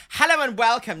Hello and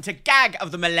welcome to Gag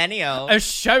of the Millennial. A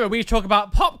show where we talk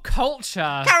about pop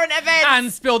culture, current events,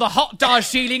 and spill the hot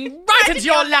Darjeeling right into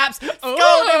your laps. Scoldy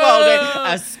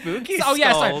Woldy. A spooky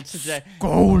skull today.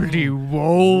 Scoldy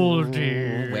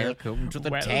Woldy. Welcome to the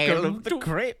tale of the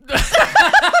crypt.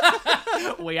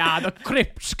 We are the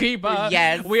crypt keeper.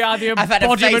 Yes. We are the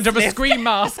embodiment of a scream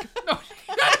mask.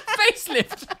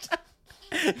 Facelift.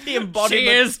 The embodiment.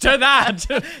 Cheers to that.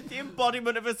 The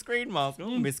embodiment of a screen mask.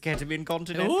 Oh, Miss Ketamine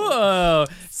Continental. Ooh.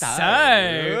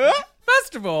 So,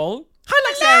 first of all,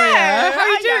 hi Luxaria. How are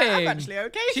you doing? I'm actually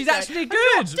okay. She's today. actually I'm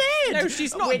good. not dead. No,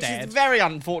 she's not Which dead. is very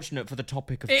unfortunate for the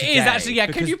topic of It today. is actually, yeah.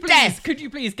 Because Could you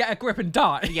please get a grip and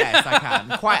die? Yes, I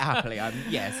can. Quite happily.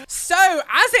 Yes. So,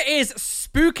 as it is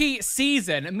spooky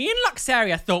season, me and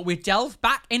Luxaria thought we'd delve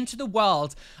back into the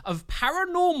world of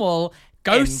paranormal,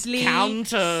 ghostly,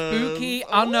 encounters, spooky,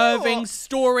 unnerving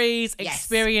stories, Yes,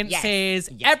 experiences,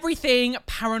 yes. everything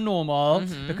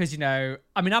paranormal. Because,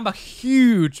 I'm a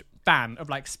huge fan of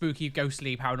like spooky,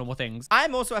 ghostly, paranormal things.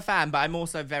 I'm also a fan, but I'm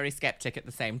also very skeptic at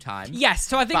the same time. Yes,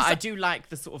 so I think... But I do like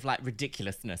the sort of like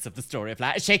ridiculousness of the story of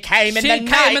like, she came in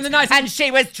the night and she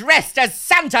was dressed as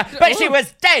Santa, but she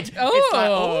was dead. It's like,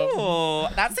 oh,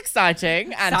 that's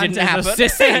exciting. And Santa's didn't happen. a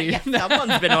sissy. Yes,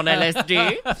 someone's been on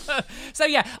LSD. So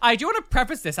yeah, I do want to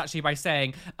preface this actually by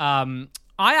saying,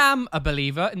 I am a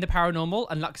believer in the paranormal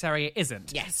and Luxaria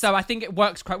isn't. Yes. So I think it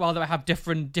works quite well that I have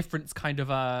different kind of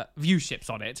viewships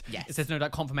on it. Yes. There's no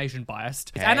like confirmation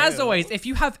biased. Okay. And as always, if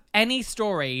you have any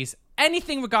stories,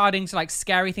 anything regarding to like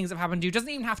scary things that have happened to you, doesn't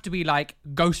even have to be like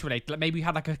ghost related. Like maybe you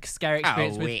had like a scary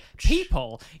experience with witch.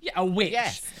 people. Yeah, a witch.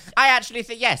 Yes. I actually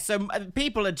think, yes. So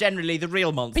people are generally the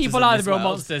real monsters. People in are this the real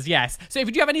world. monsters, yes. So if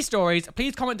you do have any stories,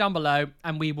 please comment down below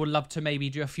and we would love to maybe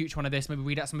do a future one of this, maybe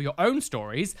read out some of your own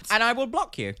stories. And I will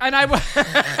block you. And I will...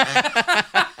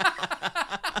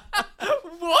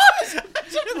 What? I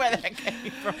don't know where that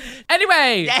came from.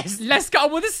 Anyway, Yes. let's get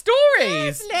on with the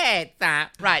stories.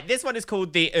 Right, this one is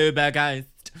called The Uber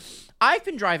Ghost. I've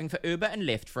been driving for Uber and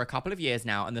Lyft for a couple of years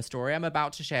now, and the story I'm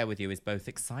about to share with you is both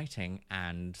exciting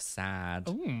and sad.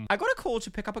 Ooh. I got a call to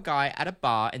pick up a guy at a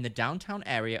bar in the downtown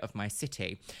area of my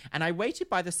city, and I waited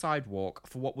by the sidewalk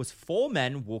for what was 4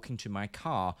 men walking to my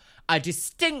car. I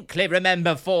distinctly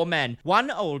remember 4 men, 1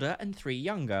 older and 3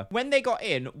 younger. When they got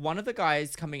in, one of the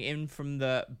guys coming in from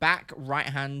the back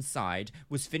right-hand side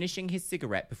was finishing his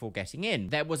cigarette before getting in.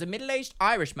 There was a middle-aged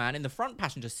Irish man in the front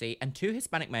passenger seat and 2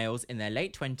 Hispanic males in their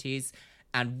late 20s,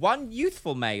 and 1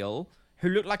 youthful male who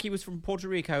looked like he was from Puerto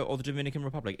Rico or the Dominican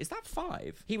Republic. Is that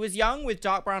 5? He was young with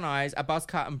dark brown eyes, a buzz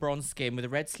cut and bronze skin with a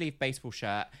red sleeve baseball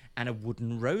shirt and a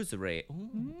wooden rosary.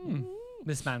 Ooh.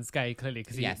 This man's gay, clearly,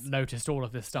 because he Yes. noticed all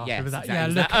of this stuff. Yes, It was that,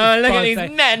 exactly. yeah, look, Look at these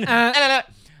buzz, men.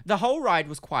 The whole ride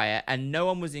was quiet and no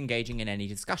one was engaging in any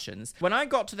discussions. When I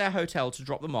got to their hotel to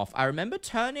drop them off, I remember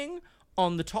turning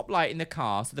on the top light in the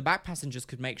car so the back passengers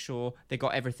could make sure they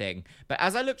got everything. But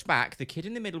as I looked back, the kid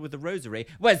in the middle with the rosary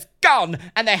was gone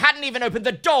and they hadn't even opened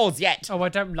the doors yet. Oh, I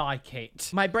don't like it.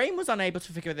 My brain was unable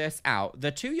to figure this out. The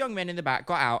 2 young men in the back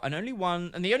got out and the only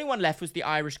one left was the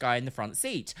Irish guy in the front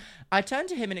seat. I turned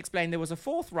to him and explained there was a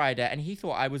 4th rider and he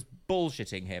thought I was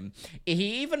bullshitting him.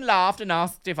 He even laughed and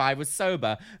asked if I was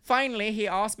sober. Finally, he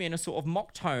asked me in a sort of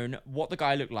mock tone what the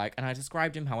guy looked like and I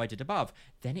described him how I did above.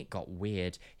 Then it got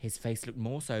weird. His face looked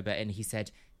more sober and he said,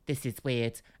 "This is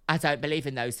weird. I don't believe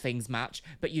in those things much,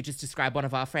 but you just described one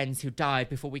of our friends who died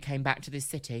before we came back to this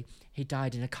city. He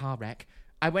died in a car wreck."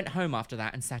 I went home after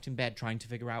that and sat in bed trying to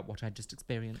figure out what I'd just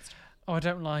experienced. Oh, I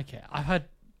don't like it. I've heard...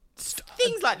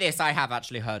 Things like this I have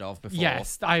actually heard of before.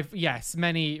 Yes,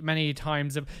 many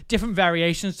times of different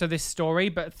variations to this story,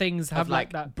 but things have Of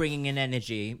like that. bringing an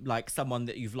energy, like someone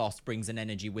that you've lost brings an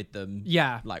energy with them.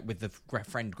 Yeah. Like with the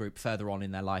friend group further on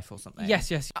in their life or something.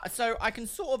 Yes. So I can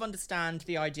sort of understand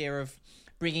the idea of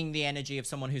bringing the energy of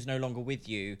someone who's no longer with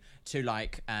you to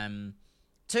like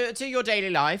to your daily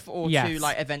life or to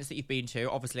like events that you've been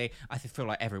to. Obviously, I feel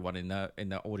like everyone in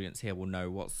the audience here will know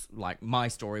what's like my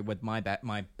story with my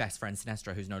best friend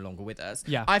Sinestra, who's no longer with us.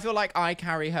 Yeah, I feel like I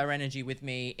carry her energy with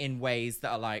me in ways that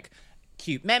are like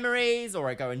cute memories, or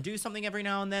I go and do something every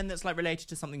now and then that's like related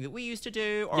to something that we used to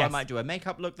do, or I might do a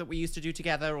makeup look that we used to do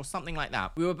together or something like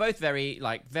that. We were both very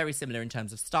similar in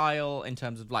terms of style, in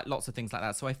terms of like lots of things like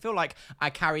that. So I feel like I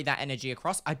carry that energy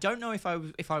across. I don't know if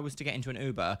I was to get into an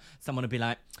Uber, someone would be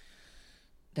like,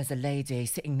 "There's a lady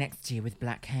sitting next to you with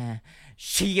black hair.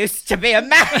 She used to be a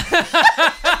man."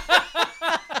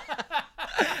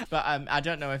 But I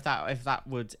don't know if that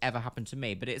would ever happen to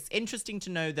me. But it's interesting to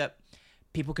know that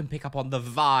people can pick up on the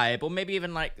vibe, or maybe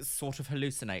even like sort of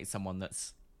hallucinate someone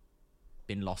that's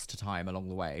been lost to time along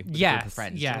the way with a Yes, group of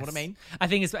friends. yes. Do you know what I mean? I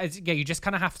think yeah, you just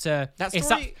kind of have to. That it's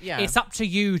story- yeah. It's up to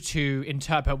you to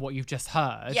interpret what you've just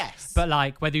heard. Yes. But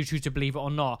like whether you choose to believe it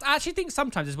or not. I actually think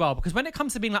sometimes as well, because when it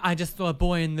comes to being like, I just saw a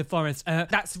boy in the forest,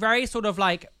 that's very sort of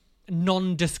like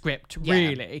nondescript,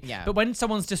 really. Yeah. But when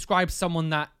someone's described someone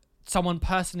that someone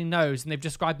personally knows and they've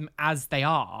described them as they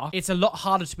are, it's a lot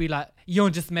harder to be like, you're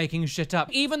just making shit up.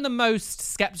 Even the most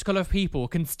skeptical of people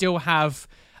can still have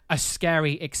a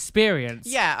scary experience.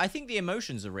 Yeah, I think the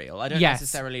emotions are real. I don't Yes.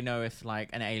 necessarily know if like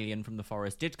an alien from the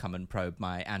forest did come and probe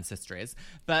my ancestries,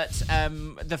 but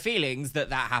the feelings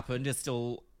that happened are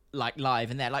still like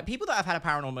live in there. Like people that have had a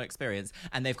paranormal experience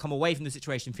and they've come away from the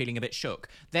situation feeling a bit shook.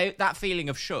 That feeling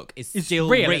of shook is It's still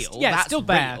real. real. Yeah, it's That's still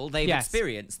there. real. They've Yes.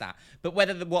 experienced that. But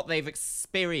whether what they've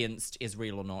experienced is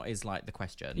real or not is like the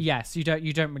question. Yes, you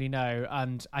don't really know,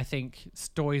 and I think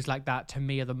stories like that to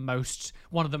me are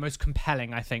one of the most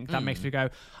compelling. I think that makes me go,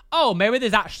 oh, maybe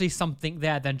there's actually something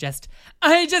there than just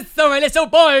I just saw a little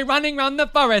boy running around the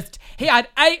forest. He had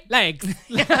 8 legs,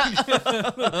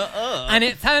 and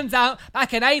it turns out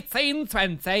back in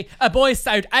 1820, a boy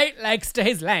sewed 8 legs to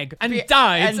his leg and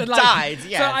died. And died. So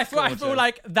Yeah, I feel gorgeous.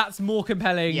 like that's more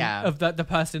compelling Yeah. of the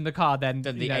person in the car than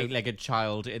Than you the know, 8-legged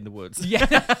child in the woods. yeah.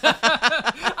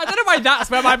 I don't know why that's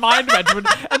where my mind went to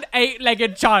an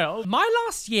 8-legged child. My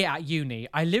last year at uni,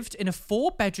 I lived in a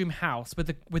 4-bedroom house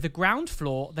with a ground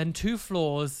floor, then 2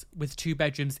 floors with 2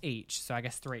 bedrooms each. So I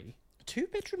guess 3. 2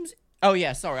 bedrooms? Oh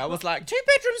yeah, sorry. I was like, 2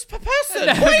 bedrooms per person.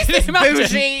 No, What is can you this imagine?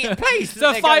 bougie place? So,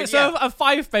 that they're going- a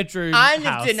 5-bedroom I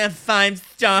house. lived in a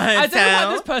 5-star hotel. I don't know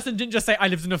why this person didn't just say I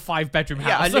lived in a 5-bedroom house.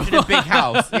 Yeah, I lived in a big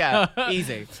house. Yeah,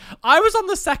 easy. I was on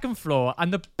the 2nd floor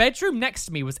and the bedroom next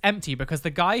to me was empty because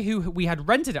the guy who we had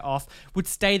rented it off would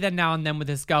stay there now and then with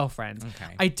his girlfriend.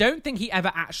 Okay. I don't think he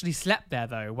ever actually slept there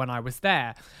though when I was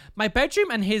there. My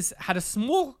bedroom and his had a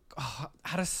small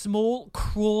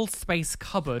crawl space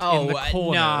cupboard in the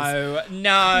corners.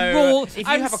 no. Crawl- If you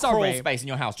I'm have a crawl sorry. space in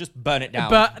your house, just burn it down.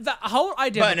 But the whole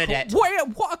idea of Bernadette.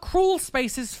 what a crawl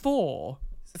space is for.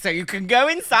 so you can go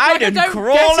inside Like, I and don't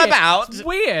crawl get it. about. It's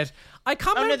weird. I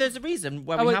come Oh in- no, there's a reason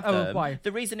why Oh, we wait, have oh, them. why?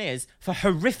 The reason is for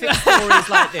horrific stories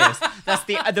like this. That's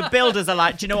the builders are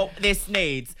like, do you know what this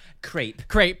needs? Creep.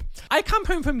 I come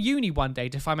home from uni one day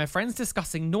to find my friends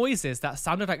discussing noises that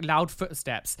sounded like loud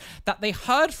footsteps that they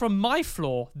heard from my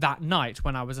floor that night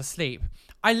when I was asleep.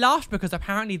 I laughed because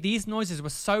apparently these noises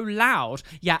were so loud,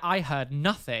 yet I heard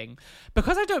nothing.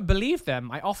 Because I don't believe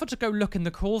them, I offered to go look in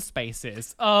the crawl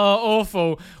spaces. Oh,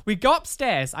 awful. We go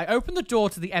upstairs, I open the door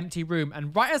to the empty room,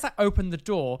 and right as I open the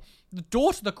door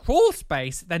to the crawl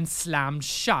space then slammed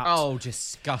shut. Oh,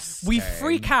 disgusting. We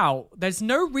freak out. There's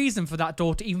no reason for that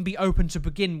door to even be open to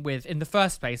begin with in the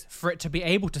first place, for it to be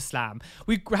able to slam.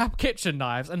 We grab kitchen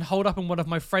knives and hold up in one of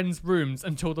my friend's rooms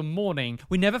until the morning.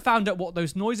 We never found out what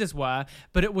those noises were,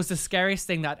 but it was the scariest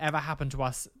thing that ever happened to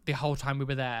us the whole time we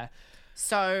were there.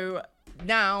 So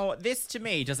now this to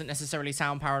me doesn't necessarily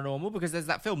sound paranormal because there's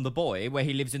that film The Boy where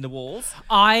he lives in the walls.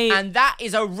 And that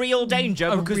is a real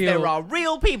danger because there are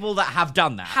real people that have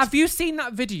done that. Have you seen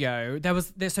that video?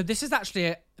 So this is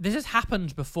actually this has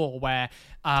happened before where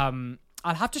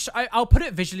I'll have to I'll put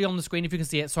it visually on the screen if you can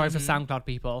see it. Sorry for SoundCloud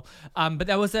people. But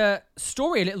there was a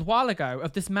story a little while ago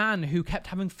of this man who kept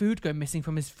having food go missing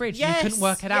from his fridge and he couldn't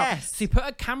work it out. So he put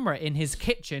a camera in his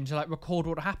kitchen to like record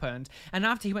what happened. And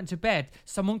after he went to bed,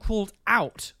 someone crawled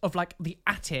out of like the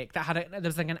attic that there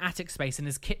was like an attic space in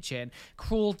his kitchen,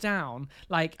 crawled down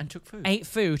like and took food. Ate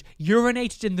food,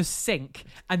 urinated in the sink,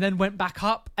 and then went back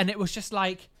up, and it was just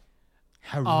like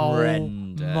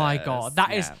horrendous. Oh my god,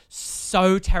 that is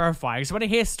so terrifying. So when I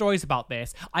hear stories about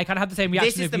this, I kind of have the same reaction.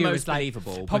 This is of the you. most It's like,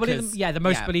 believable. probably because, the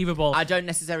most believable. I don't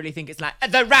necessarily think it's like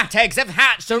the rat eggs have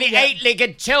hatched and the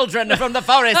 8-legged children from the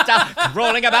forest are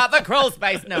crawling about the crawl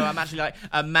space. No, I'm actually like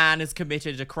a man has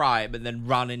committed a crime and then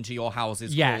run into your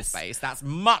house's crawl space. That's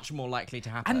much more likely to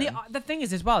happen. And the thing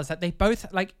is as well is that they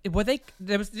both like they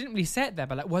didn't really say it there,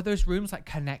 but like were those rooms like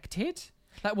connected?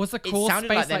 Like was the crawl it sounded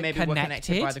space like they maybe were connected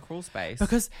connected by the crawl space.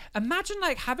 Because imagine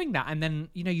like having that and then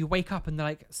you wake up and they're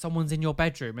like someone's in your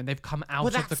bedroom and they've come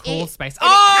out of the crawl space.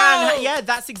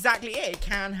 That's exactly it. It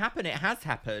can happen. It has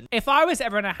happened. If I was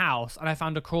ever in a house and I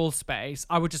found a crawl space,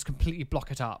 I would just completely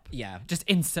block it up. Yeah. Just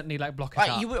instantly like block it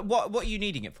up. What are you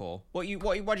needing it for? Why do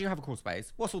you have a crawl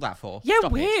space? What's all that for? Yeah,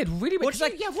 Stop weird. it. Really weird.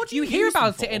 What do you you hear use them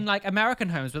about it for? in like American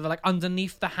homes where they're like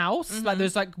underneath the house. Like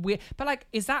there's like weird, but like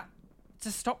is that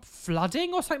to stop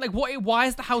flooding or something? Like, what? Why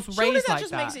is the house Surely raised that like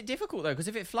just that? makes it difficult, though, because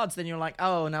if it floods, then you're like,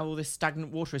 oh, now all this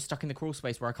stagnant water is stuck in the crawl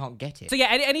space where I can't get it. So yeah,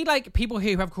 any like people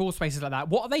who have crawl spaces like that,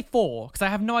 what are they for? Because I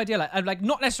have no idea. Like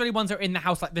not necessarily ones that are in the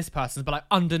house like this person's, but like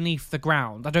underneath the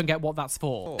ground. I don't get what that's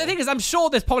for. The thing is, I'm sure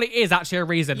this probably is actually a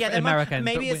reason for Americans.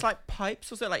 Maybe it's like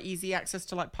pipes, or so, like easy access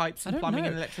to like pipes and plumbing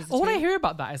and electricity. All I hear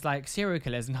about that is like serial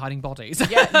killers and hiding bodies.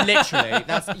 Yeah, literally.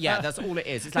 That's all it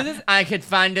is. It's like, I could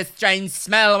find a strange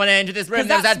smell when I entered this room.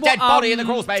 There was a dead body in the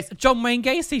crawl space. John Wayne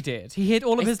Gacy did. He hid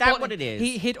all of his. Is that what it is?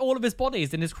 He hid all of his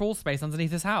bodies in his crawl space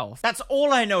underneath his house. That's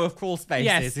all I know of crawl spaces.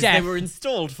 Yes, is they were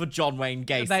installed for John Wayne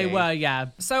Gacy. They were, yeah.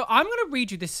 So I'm going to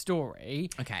read you this story.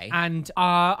 Okay. And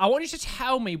I want you to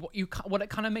tell me what it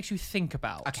kind of makes you think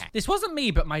about. Okay. This wasn't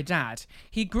me, but my dad.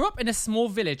 He grew up in a small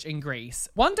village in Greece.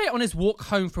 One day on his walk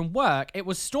home from work, it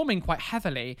was storming quite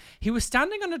heavily. He was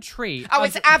standing on a tree. Oh,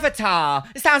 it's Avatar.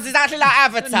 It sounds exactly like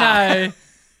Avatar.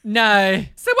 No.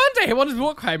 So one day on his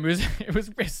walk home, it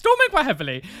was storming quite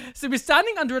heavily. So he was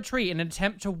standing under a tree in an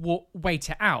attempt to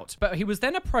wait it out. But he was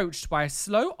then approached by a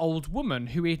slow old woman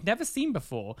who he had never seen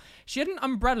before. She had an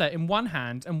umbrella in one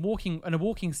hand and a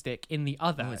walking stick in the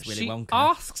other. Oh, it's Willy she Wonka.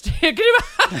 asked,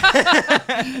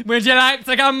 "Would you like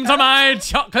to come to my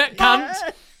chocolate cunt?"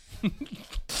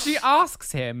 She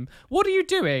asks him, "What are you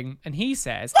doing?" And he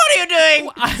says, "What are you doing?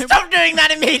 Stop doing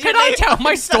that immediately." Can I tell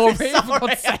my story? So For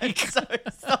God's sake. I'm so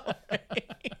sorry.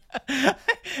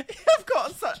 I've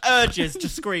got such urges to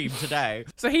scream today.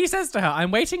 So he says to her, "I'm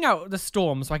waiting out the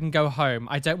storm so I can go home.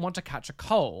 I don't want to catch a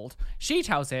cold." She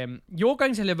tells him, "You're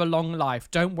going to live a long life.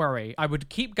 Don't worry. I would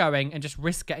keep going and just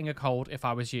risk getting a cold if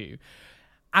I was you."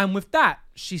 And with that,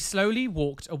 she slowly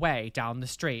walked away down the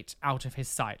street, out of his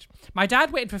sight. My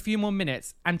dad waited for a few more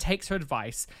minutes and takes her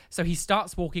advice, so he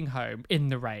starts walking home in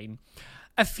the rain.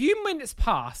 A few minutes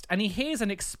passed and he hears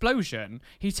an explosion.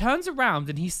 He turns around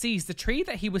and he sees the tree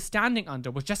that he was standing under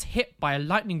was just hit by a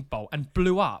lightning bolt and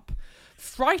blew up.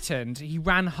 Frightened, he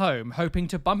ran home, hoping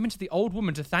to bump into the old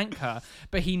woman to thank her,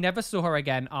 but he never saw her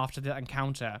again after that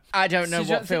encounter. I don't know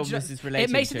what film this is related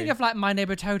to. It makes me think of like My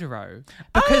Neighbor Totoro.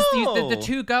 Because the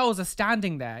two girls are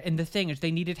standing there in the thing and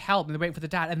they needed help and they're waiting for the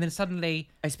dad, and then suddenly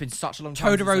it's been such a long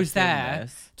time Totoro's there.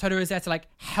 Totoro's there to like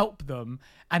help them,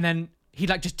 and then he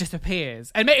like just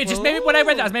disappears. And it just maybe when I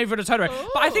read that, I was maybe for the Totoro.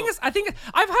 But I think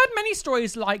I've heard many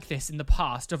stories like this in the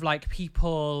past of like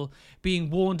people being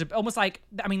warned, almost like,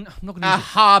 I mean, I'm not going to a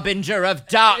harbinger of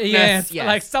darkness. Yes.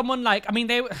 Like someone like, I mean,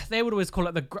 they would always call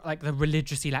it the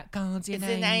religiously like guardian angel.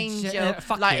 It's an angel.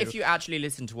 Fuck like you. If you actually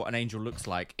listen to what an angel looks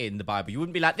like in the Bible, you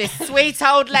wouldn't be like this sweet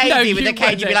old lady with a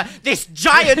cane. You'd be like this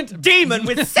giant demon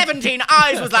with 17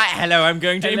 eyes was like, "Hello, I'm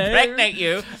going to impregnate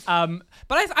you."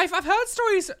 But I've heard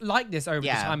stories like this over the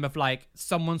time of like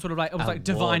someone sort of like almost like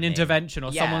divine intervention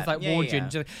or someone's like warned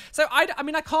you. So I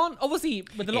mean I can't obviously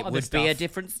with a lot of this stuff. It would be a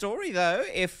different story though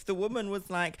if the woman was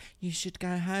like, "You should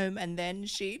go home," and then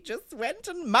she just went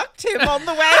and mucked him on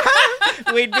the way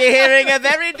home. We'd be hearing a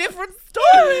very different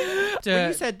story. When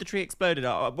you said the tree exploded,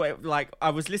 like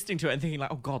I was listening to it and thinking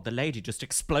like, "Oh God, the lady just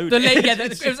exploded."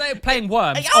 It was like playing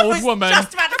Worms. Old woman.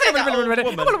 Just about to say that,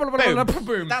 old woman.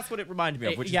 Boom. That's what it reminded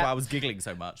me of, which is why I was giggling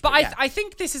so much. But I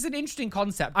think this is an interesting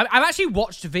concept. I've actually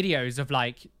watched videos of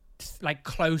like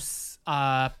close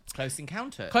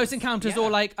encounters or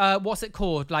like what's it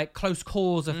called, like close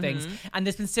calls of things, and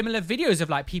there's been similar videos of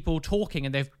like people talking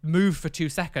and they've moved for 2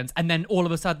 seconds and then all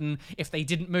of a sudden if they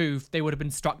didn't move they would have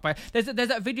been struck by there's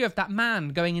that video of that man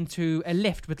going into a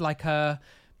lift with like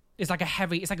it's like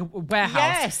a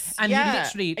warehouse, and he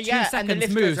literally 2 seconds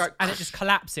moves and it just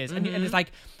collapses, and it's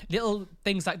like little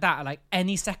things like that. Like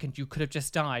any second you could have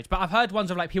just died. But I've heard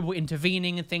ones of like people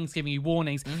intervening and things giving you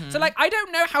warnings. So like I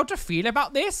don't know how to feel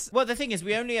about this. Well, the thing is,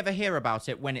 we only ever hear about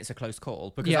it when it's a close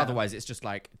call, because otherwise it's just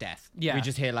like death. Yeah, we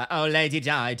just hear like, "Oh, lady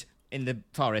died in the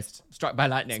forest, struck by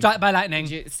lightning."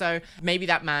 So maybe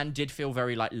that man did feel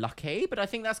very like lucky, but I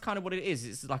think that's kind of what it is.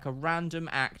 It's like a random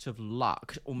act of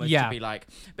luck, almost to be like.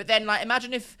 But then, like,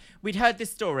 imagine if we'd heard this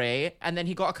story and then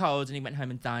he got a cold and he went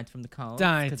home and died from the cold.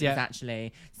 Because he was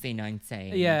actually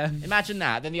C19. Yeah. Imagine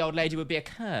that. Then the old lady would be a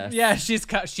curse. Yeah, she's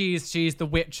the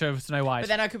witch of Snow White. But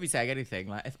then I could be saying anything.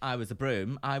 Like, if I was a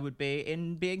broom, I would be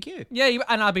in B&Q. Yeah,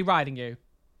 and I'd be riding you.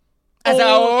 As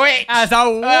a witch. As a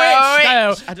witch. No.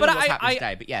 I don't know what's happening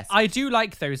today, but yes. I do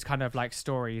like those kind of like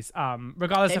stories,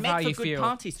 regardless of how you good feel.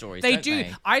 Party stories. They don't do.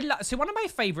 They? So one of my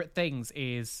favorite things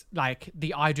is like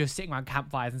the idea of sitting around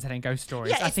campfires and telling ghost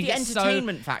stories. Yeah, I it's think the it's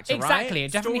entertainment factor, right? Exactly,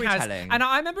 it definitely has. Storytelling. And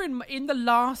I remember in the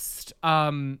last,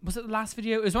 was it the last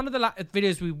video? It was one of the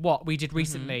videos we did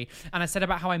recently, and I said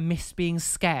about how I miss being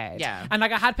scared. Yeah. And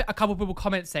like I had a couple of people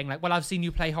comment saying like, "Well, I've seen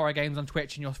you play horror games on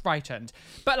Twitch and you're frightened,"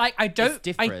 but like I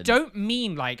don't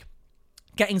mean like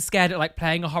getting scared at like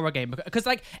playing a horror game, because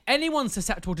like anyone's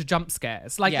susceptible to jump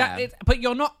scares, like that. But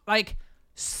you're not like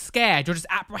scared, you're just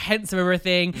apprehensive of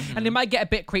everything, and you might get a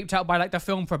bit creeped out by like the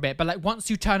film for a bit, but like once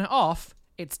you turn it off,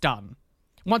 it's done.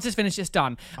 Once it's finished, it's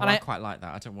done. And I quite like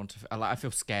that. I don't want to. I feel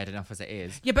scared enough as it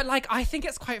is. Yeah, but like I think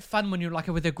it's quite fun when you're like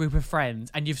with a group of friends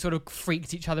and you've sort of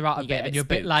freaked each other out a bit, and you're a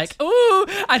bit like, "Ooh,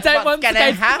 I don't want to go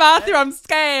to the bathroom. I'm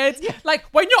scared." Yeah. Like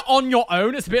when you're on your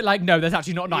own, it's a bit like, "No, that's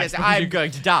actually not nice." Yes, I'm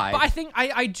going to die. But I think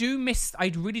I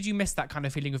really do miss that kind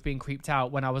of feeling of being creeped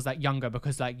out when I was like younger,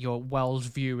 because like your world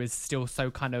view is still so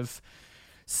kind of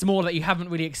small that you haven't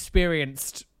really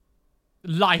experienced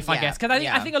life, I guess, because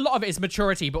I think a lot of it is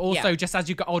maturity, but also just as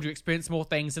you get older, you experience more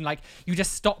things, and like you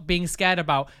just stop being scared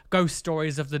about ghost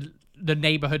stories of the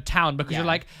neighborhood town, because you're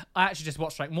like, I actually just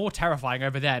watched like more terrifying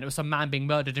over there, and it was some man being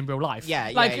murdered in real life.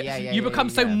 You become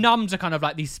so numb to kind of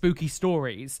like these spooky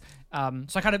stories. So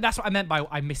I kind of, that's what I meant by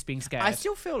I miss being scared. I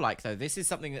still feel like though this is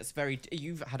something that's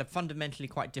you've had a fundamentally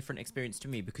quite different experience to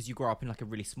me, because you grew up in like a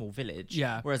really small village,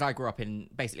 whereas I grew up in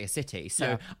basically a city,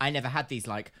 so I never had these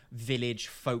like village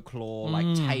folklore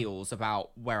like tales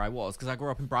about where I was, because I grew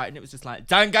up in Brighton. It was just like,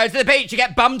 don't go to the beach, you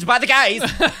get bummed by the gays.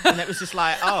 And it was just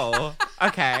like, oh,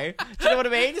 okay, do you know what I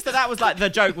mean? So that was like the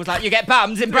joke was like, you get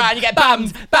bummed in Brighton, you get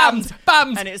bummed,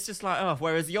 and it's just like, oh,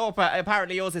 whereas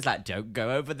apparently yours is like, don't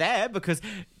go over there because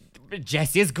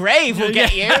Jess's grave will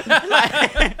get you.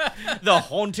 Like, the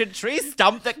haunted tree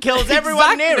stump that kills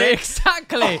everyone near it.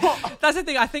 Exactly. That's the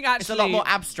thing. I think actually it's a lot more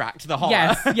abstract, the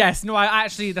horror. Yes. No, I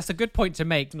actually, that's a good point to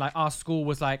make. Like our school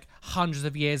was like hundreds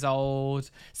of years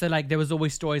old, so like there was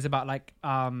always stories about like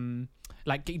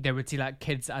they would see like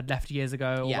kids that had left years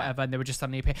ago or whatever, and they would just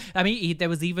suddenly appear. I mean, there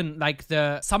was even like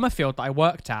the Summerfield that I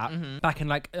worked at back in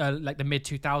like the mid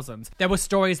 2000s. There were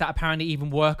stories that apparently even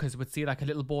workers would see like a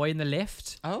little boy in the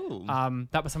lift. Oh,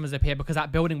 that was sometimes appear because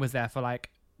that building was there for like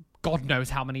God knows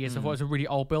how many years before. It was a really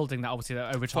old building that obviously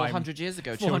over time, 400 years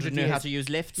ago, children knew how to use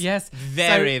lifts. Yes,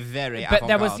 very. But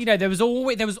there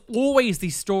was always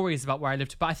these stories about where I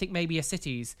lived. But I think maybe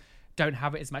cities don't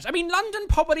have it as much. I mean, London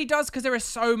probably does, because there are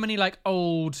so many like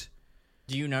old.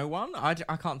 Do you know one? I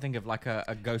can't think of like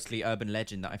a ghostly urban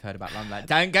legend that I've heard about London. Like,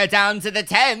 don't go down to the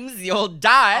Thames, you'll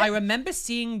die. I remember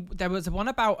seeing there was one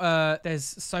about there's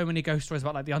so many ghost stories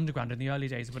about like the underground in the early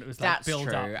days when it was like build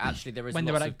up. Actually, there is when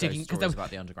they were like digging, because about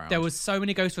the underground. There was so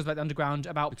many ghost stories about the underground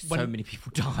so many people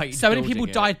died. So many people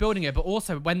died building it, but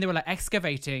also when they were like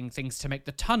excavating things to make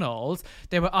the tunnels,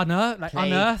 they were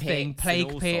unearthing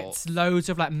plague pits, loads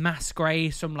of like mass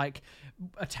graves from like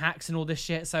attacks and all this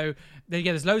shit. So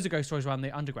there's loads of ghost stories around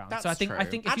the underground. That's so I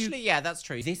think that's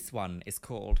true. This one is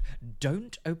called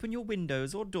 "Don't Open Your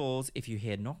Windows or Doors If You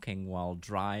Hear Knocking While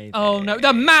Driving." Oh no,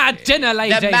 the mad dinner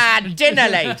lady. The mad dinner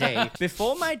lady.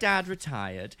 Before my dad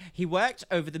retired, he worked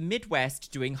over the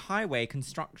Midwest doing highway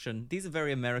construction. These are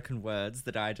very American words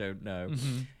that I don't know.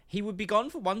 He would be gone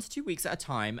for 1 to 2 weeks at a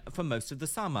time for most of the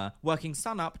summer, working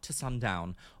sun up to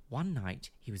sundown. One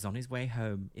night, he was on his way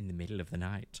home in the middle of the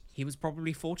night. He was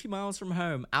probably 40 miles from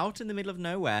home, out in the middle of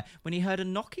nowhere, when he heard a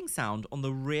knocking sound on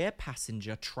the rear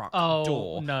passenger truck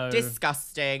door. Oh, no.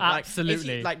 Disgusting.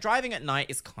 Absolutely. Like driving at night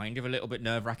is kind of a little bit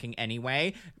nerve-wracking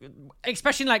anyway.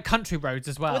 Especially in like country roads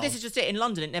as well. Well, this is just it. In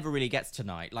London, it never really gets to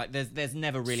night. Like there's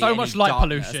never really so much light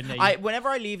pollution. Whenever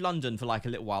I leave London for like a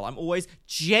little while, I'm always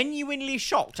genuinely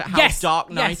shocked at how dark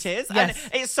night is. And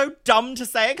it's so dumb to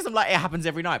say it, because I'm like, it happens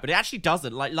every night, but it actually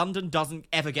doesn't. Like London doesn't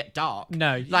ever get dark.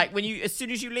 No. Like as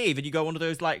soon as you leave and you go on one of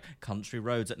those like country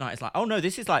roads at night, it's like, oh no,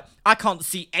 this is like, I can't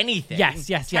see anything. Yes.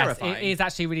 Terrifying. It is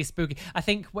actually really spooky. I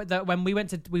think when we went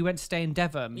to stay in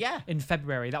Devon in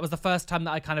February, that was the first time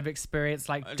that I kind of experienced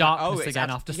like darkness again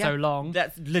after so long.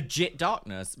 That's legit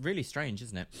darkness. Really strange,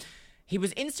 isn't it? He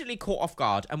was instantly caught off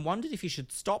guard and wondered if he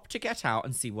should stop to get out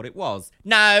and see what it was.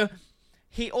 No.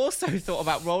 He also thought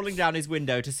about rolling down his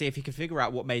window to see if he could figure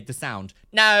out what made the sound.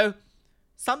 No.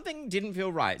 Something didn't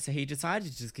feel right, so he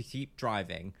decided to just keep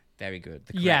driving. Very good.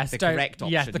 Yes, the correct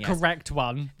option. Yes, the correct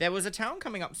one. There was a town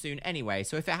coming up soon anyway,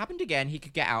 so if it happened again, he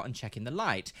could get out and check in the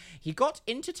light. He got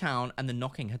into town and the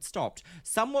knocking had stopped.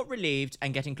 Somewhat relieved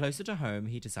and getting closer to home,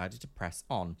 he decided to press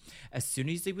on. As soon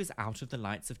as he was out of the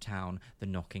lights of town, the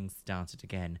knocking started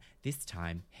again. This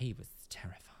time, he was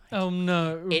terrified. Oh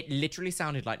no. It literally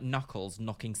sounded like Knuckles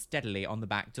knocking steadily on the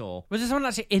back door. Was there someone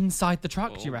actually inside the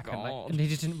truck, do you reckon? God. And he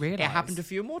just didn't realise? It happened a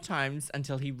few more times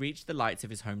until he reached the lights of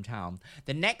his hometown.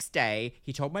 The next day,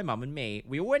 he told my mum and me.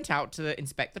 We all went out to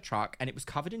inspect the truck, and it was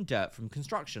covered in dirt from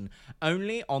construction.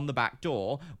 Only on the back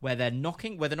door, where the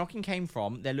knocking came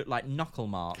from, there looked like knuckle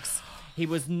marks.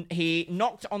 He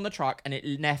knocked on the truck and it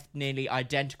left nearly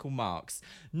identical marks.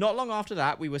 Not long after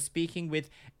that, we were speaking with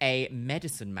a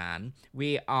medicine man.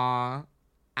 We are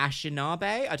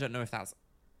Anishinaabe. I don't know if that's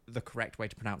the correct way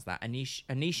to pronounce that.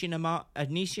 Anishinaabe?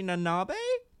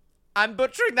 I'm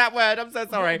butchering that word. I'm so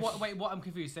sorry. Wait, what? I'm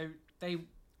confused. So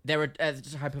They're a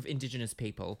type of indigenous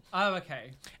people. Oh,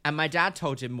 okay. And my dad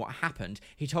told him what happened.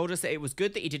 He told us that it was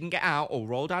good that he didn't get out or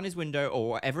roll down his window or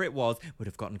whatever it was would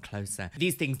have gotten closer.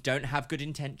 These things don't have good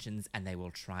intentions and they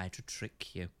will try to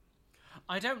trick you.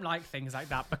 I don't like things like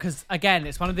that because, again,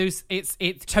 it's one of those. It's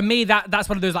to me that's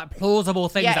one of those like plausible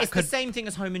things. Yeah, that it's could... the same thing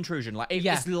as home intrusion. Like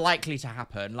it's likely to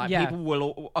happen. Like people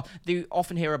will. They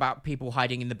often hear about people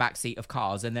hiding in the backseat of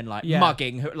cars and then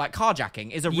mugging, like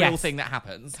carjacking, is a real thing that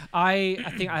happens. I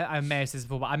think I may have said this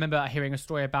before, but I remember hearing a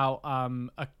story about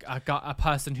a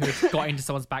person who had got into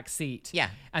someone's back seat. Yeah,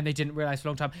 and they didn't realize for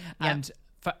a long time. Yeah. And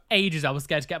for ages, I was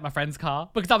scared to get my friend's car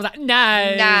because I was like,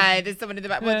 no, there's someone in the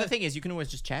back. Well, the thing is, you can always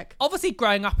just check. Obviously,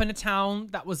 growing up in a town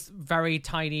that was very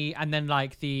tiny, and then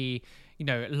like a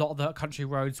lot of the country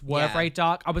roads were very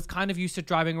dark. I was kind of used to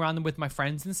driving around them with my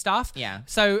friends and stuff. Yeah.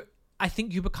 So I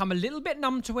think you become a little bit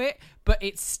numb to it, but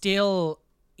it's still,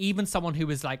 even someone who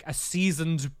was like a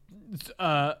seasoned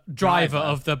driver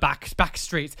of the back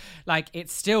streets, like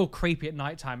it's still creepy at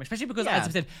nighttime, especially because as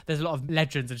I said, there's a lot of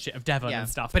legends and shit of Devon and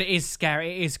stuff, but it is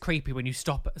scary. It is creepy when you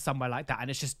stop somewhere like that and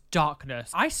it's just darkness.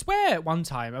 I swear one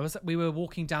time we were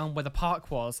walking down where the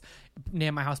park was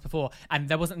near my house before, and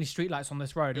there wasn't any streetlights on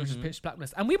this road. It was just pitch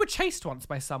blackness, and we were chased once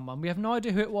by someone. We have no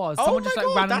idea who it was. Someone just like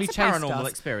randomly that's chased a paranormal us.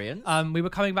 Experience. We were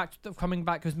coming back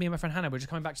because me and my friend Hannah were just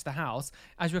coming back to the house.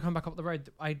 As we were coming back up the road,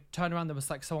 I turned around, there was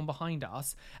like someone behind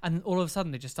us, and all of a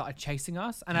sudden they just started chasing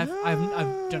us, and I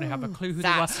don't know, have a clue who they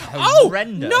were.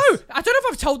 Horrendous. No, I don't know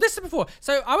if I've told this before.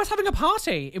 So I was having a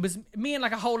party. It was me and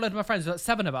like a whole load of my friends, like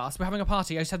 7 of us. We're having a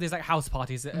party. I used to have these like house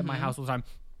parties at my house all the time.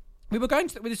 We were going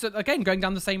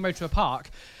down the same road to a park.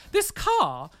 This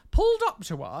car pulled up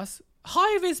to us,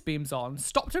 high vis beams on,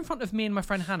 stopped in front of me and my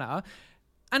friend Hannah,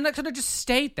 and like sort of just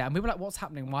stayed there. And we were like, "What's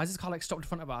happening? Why is this car like stopped in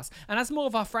front of us?" And as more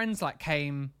of our friends like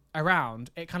came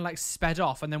around, it kind of like sped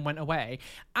off and then went away.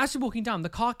 As we're walking down, the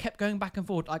car kept going back and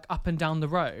forth, like up and down the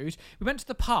road. We went to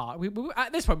the park. We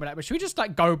at this point we're like, "But should we just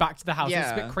like go back to the house?"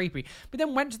 It's a bit creepy. We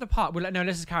then went to the park. We're like, "No,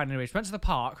 let's just carry on anyway." We went to the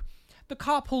park. The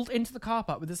car pulled into the car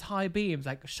park with this high beams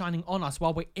like shining on us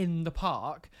while we're in the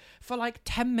park for like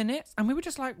 10 minutes, and we were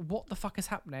just like, what the fuck is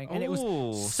happening? And it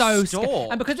was so scary.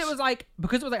 And because it was like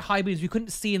high beams, we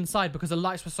couldn't see inside because the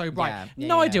lights were so bright.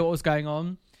 No idea what was going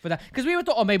on for that, because we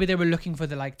thought, maybe they were looking for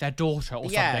their daughter or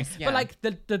something. But like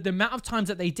the amount of times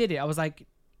that they did it, I was like,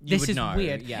 this is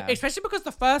weird. Yeah. Especially because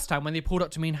the first time when they pulled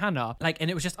up to me and Hannah, like, and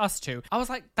it was just us two, I was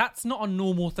like, that's not a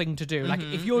normal thing to do. Like,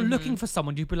 if you're looking for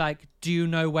someone, you'd be like, do you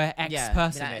know where X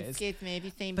person is? Excuse me, have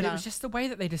you seen But it was just the way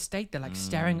that they just stayed there, like,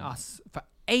 staring at us for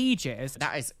ages.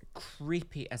 That is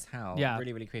creepy as hell. Yeah.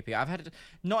 Really, really creepy. I've had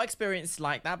not experience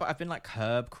like that, but I've been like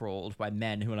curb crawled by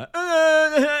men who are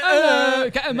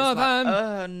like, get in my van.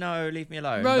 Oh no, leave me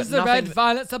alone. Rose the red,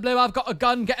 violets the blue, I've got a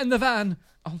gun, get in the van.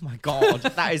 Oh my God,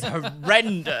 that is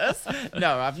horrendous.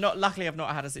 No, luckily I've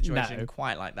not had a situation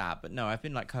quite like that. But no, I've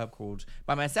been like curb crawled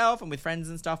by myself and with friends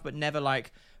and stuff, but never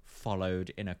like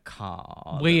followed in a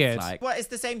car. Weird. Well, it's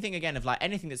the same thing again of like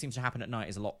anything that seems to happen at night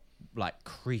is a lot like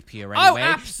creepier anyway. Oh,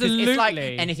 absolutely. It's like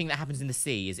anything that happens in the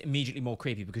sea is immediately more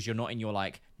creepy because you're not in your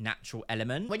like natural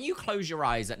element. When you close your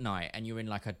eyes at night and you're in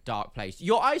like a dark place,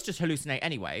 your eyes just hallucinate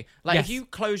anyway. Like if you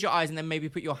close your eyes and then maybe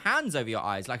put your hands over your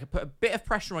eyes, like put a bit of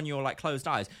pressure on your like closed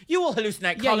eyes, you will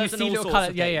hallucinate colors and all sorts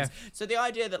of things. So the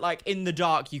idea that like in the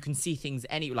dark you can see things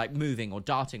like moving or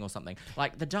darting or something,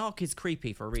 like the dark is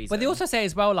creepy for a reason. But they also say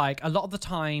as well, like a lot of the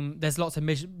time there's lots of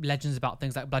legends about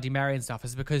things like Bloody Mary and stuff,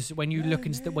 is because when you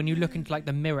you look into like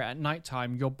the mirror at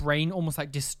nighttime, your brain almost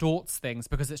like distorts things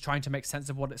because it's trying to make sense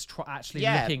of what it's actually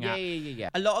looking at. Yeah.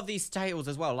 A lot of these tales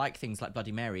as well, like things like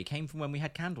Bloody Mary, came from when we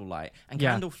had candlelight and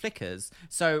Yeah. candle flickers.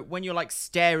 So when you're like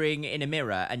staring in a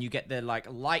mirror and you get the like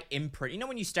light imprint, you know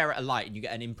when you stare at a light and you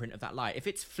get an imprint of that light, if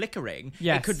it's flickering,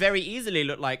 Yes. it could very easily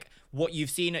look like what you've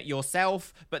seen at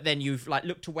yourself, but then you've like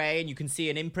looked away and you can see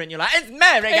an imprint. You're like, it's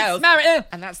Mary, girls. It's Mary.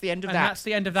 And that's the end of And that. that's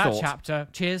the end of that thought. chapter.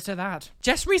 Cheers to that.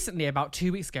 Just recently, about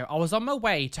 2 weeks ago, I was on my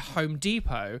way to Home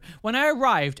Depot when I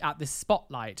arrived at this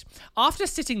spotlight. After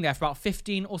sitting there for about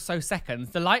 15 or so seconds,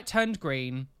 the light turned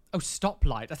green. Oh,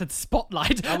 stoplight. I said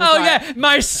spotlight. Oh, like- yeah.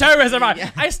 My show has arrived.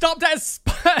 Yeah. I stopped at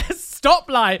a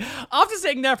stoplight. After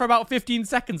sitting there for about 15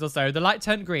 seconds or so, the light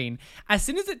turned green. As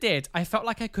soon as it did, I felt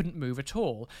like I couldn't move at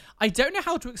all. I don't know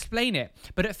how to explain it,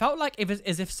 but it felt like it was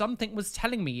as if something was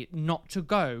telling me not to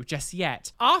go just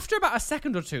yet. After about a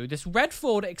second or two, this red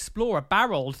Ford Explorer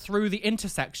barreled through the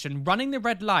intersection, running the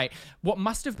red light, what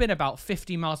must have been about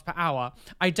 50 miles per hour.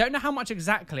 I don't know how much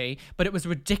exactly, but it was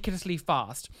ridiculously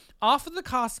fast. After the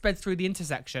car sped through the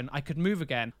intersection, I could move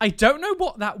again. I don't know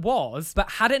what that was, but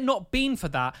had it not been for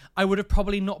that, I would have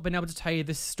probably not been able to tell you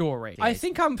this story. I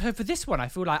think for this one, I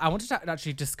feel like I wanted to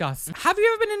actually discuss. Have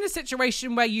you ever been in a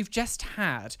situation where you've just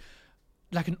had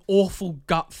like an awful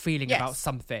gut feeling Yes. about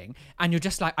something and you're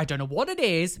just like, I don't know what it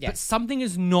is, but Yes. something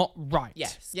is not right?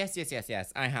 Yes,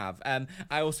 I have.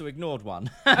 I also ignored one.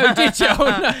 Oh, did you? Oh,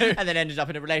 no. And then ended up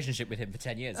in a relationship with him for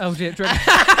 10 years. Oh, dear.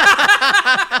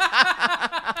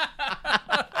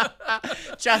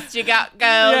 Just your gut,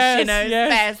 girl. Yes, She knows yes.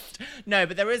 best. No,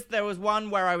 but there was one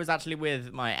where I was actually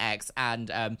with my ex,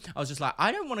 and I was just like,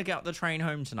 I don't want to get up the train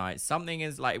home tonight. Something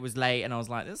is like, it was late, and I was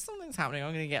like, there's something's happening.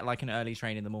 I'm gonna get like an early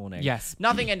train in the morning. Yes.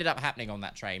 Nothing ended up happening on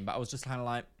that train, but I was just kind of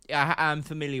like, I'm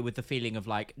familiar with the feeling of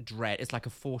like dread. It's like a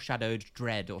foreshadowed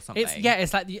dread or something.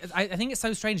 It's like I think it's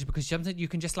so strange because sometimes you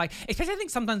can just like, especially I think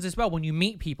sometimes as well when you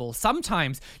meet people,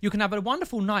 sometimes you can have a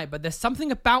wonderful night, but there's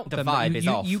something about them that vibe is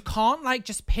off. you can't like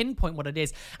just pinpoint what it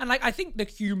is. And like I think the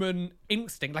human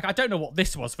instinct, like I don't know what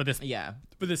this was for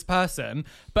this person,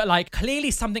 but like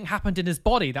clearly something happened in his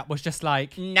body that was just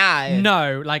like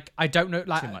no, like I don't know,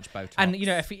 like Too much Botox. And you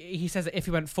know, if he says that if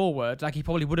he went forward, like he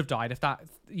probably would have died if that,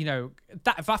 you know,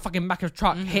 if that fucking back of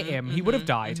truck hit him, he would have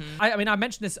died. I mean, I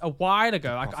mentioned this a while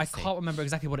ago. I can't remember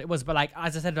exactly what it was, but like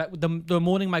as I said, like, the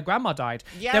morning my grandma died,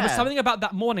 there was Yeah. something about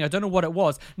that morning. I don't know what it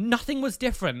was. Nothing was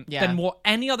different Yeah. than what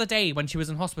any other day when she was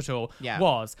in hospital Yeah.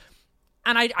 was.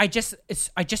 And I just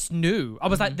knew. I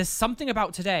was like, there's something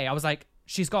about today. I was like,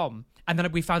 she's gone. And then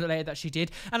we found out later that she did.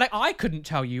 And like, I couldn't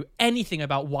tell you anything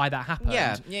about why that happened.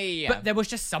 Yeah. But there was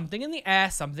just something in the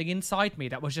air, something inside me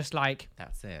that was just like,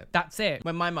 That's it. it.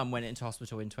 When my mum went into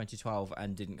hospital in 2012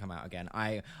 and didn't come out again,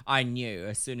 I knew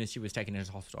as soon as she was taken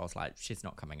into hospital, I was like, she's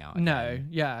not coming out again. No,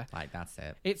 yeah. Like, that's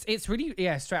it. It's really,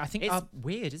 yeah, straight. I think It's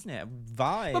weird, isn't it?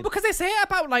 Vibe. well, because they say it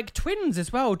about like twins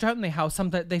as well, don't they? How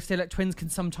they say like twins can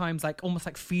sometimes like almost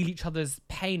like feel each other's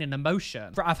pain and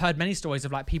emotion. I've heard many stories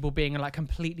of like people being in like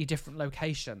completely different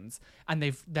locations and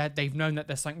they've known that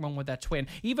there's something wrong with their twin.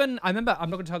 Even I remember, I'm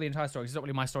not going to tell the entire story. It's not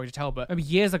really my story to tell, but maybe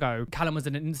years ago, Callum was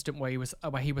in an instant where he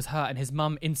was hurt and his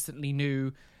mum instantly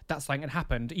knew that something had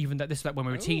happened, even that this was like when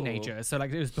we were teenagers. So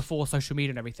like it was before social media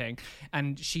and everything,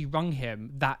 and she rung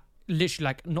him that literally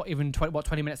like not even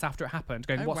 20 minutes after it happened,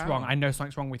 going, what's wrong? I know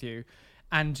something's wrong with you.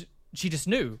 And she just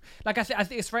knew. Like, I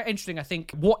think it's very interesting. I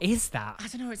think, what is that? I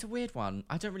don't know. It's a weird one.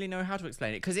 I don't really know how to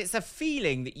explain it because it's a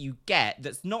feeling that you get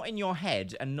that's not in your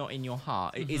head and not in your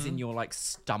heart. It is in your like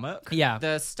stomach. Yeah.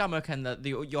 The stomach and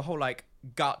your whole like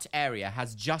gut area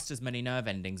has just as many nerve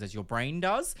endings as your brain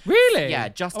does. Really? Yeah,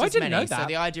 just I as didn't many. know that. So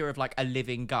the idea of like a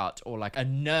living gut or like a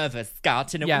nervous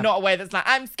gut in a, Yeah. not a way that's like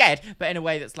I'm scared, but in a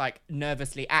way that's like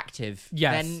nervously active.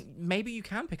 Yes. Then maybe you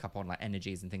can pick up on like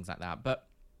energies and things like that. But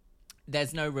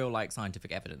there's no real like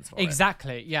scientific evidence for it.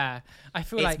 Exactly. Yeah. I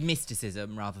feel It's like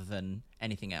mysticism rather than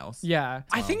anything else. yeah.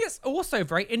 I think it's also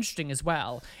very interesting as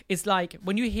well. It's like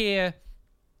when you hear,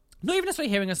 not even necessarily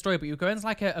hearing a story, but you go into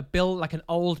like like an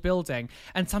old building,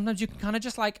 and sometimes you can kind of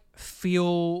just like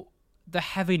feel the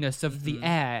heaviness of the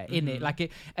air in it.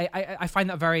 Like I find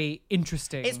that very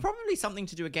interesting. It's probably something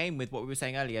to do again with what we were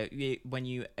saying earlier when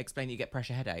you explain that you get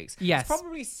pressure headaches. Yes. It's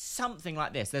probably something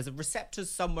like this. There's a receptors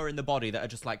somewhere in the body that are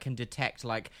just like can detect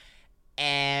like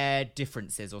air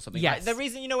differences or something. Yes. Like, the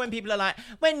reason, you know, when people are like,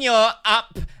 when you're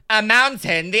up a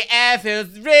mountain, the air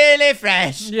feels really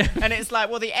fresh. Yeah. And it's like,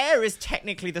 well, the air is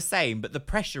technically the same, but the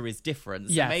pressure is different.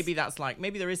 So Yes. maybe that's like,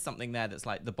 maybe there is something there that's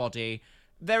like the body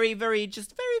very, very,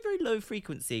 just very, very low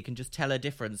frequency can just tell a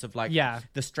difference of like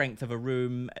the strength of a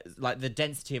room, like the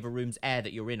density of a room's air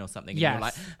that you're in or something. And you're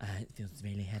like, it feels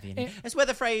really heavy in here. That's where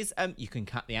the phrase, you can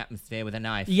cut the atmosphere with a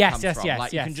knife comes from.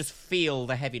 Like you can just feel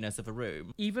the heaviness of a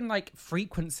room. Even like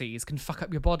frequencies can fuck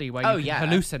up your body where you can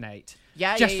hallucinate.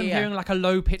 Just from hearing like a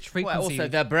low pitch frequency. Well, also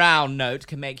the brown note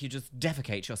can make you just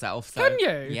defecate yourself. So, can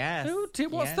you? Yes.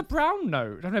 What's the brown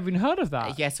note? I've never even heard of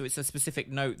that. Yeah, so it's a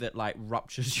specific note that like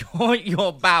ruptures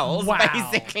your bowels,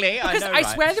 basically. Because I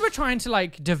swear they were trying to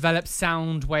like develop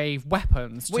sound wave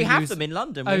weapons. We have them in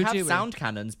London. We have sound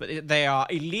cannons, but they are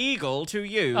illegal to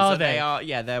use. Oh, they are.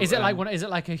 Yeah, they're. Is it like one? Is it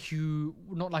like a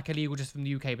not like illegal just from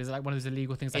the UK, but is it like one of those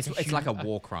illegal things? Like it's like a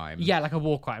war crime. Yeah, like a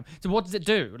war crime. So what does it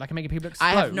do? Like making people explode?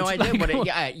 I have no idea what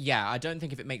it. Yeah, I don't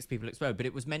think if it makes people explode, but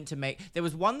it was meant to make. There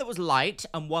was one that was light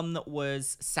and one that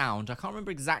was sound. I can't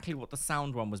remember exactly what the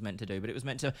sound one was meant to do, but it was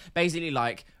meant to basically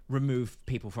like remove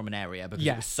people from an area because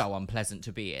it was so unpleasant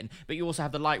to be in. But you also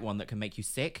have the light one that can make you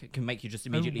sick. It can make you just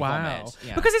immediately vomit.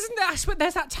 Yeah. Because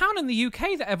there's that town in the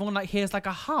UK that everyone like hears like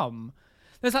a hum.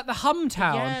 There's like the hum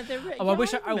town. I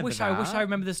wish I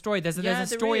remember the story. There's a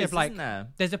story of like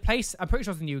there's a place, I'm pretty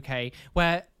sure it's in the UK,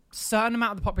 where certain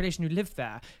amount of the population who live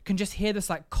there can just hear this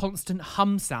like constant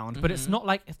hum sound, but it's not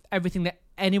like everything that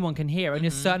anyone can hear, and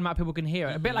a certain amount of people can hear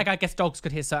it. A bit like I guess dogs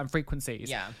could hear certain frequencies.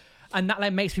 Yeah. And that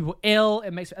like makes people ill.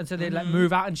 And so they like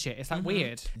move out and shit. It's like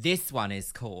weird. This one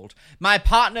is called "My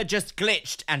Partner Just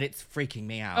Glitched and It's Freaking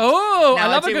Me Out." Oh, now, I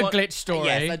love a good glitch story.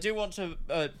 Yes, I do want to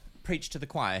preach to the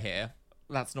choir here.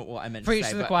 That's not what I meant preach to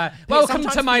say. Preach to the choir. Welcome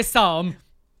to my psalm.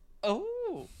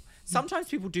 Oh, sometimes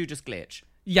people do just glitch.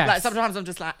 Yes. Like sometimes I'm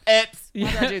just like, oops,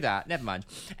 why did I do that? Never mind.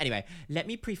 Anyway, let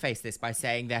me preface this by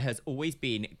saying there has always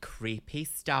been creepy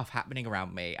stuff happening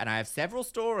around me, and I have several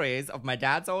stories of my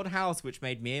dad's old house which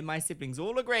made me and my siblings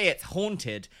all agree it's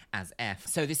haunted as F.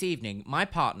 So this evening, my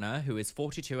partner, who is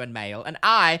 42 and male, and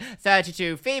I,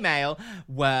 32 female,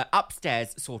 were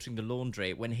upstairs sorting the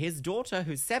laundry when his daughter,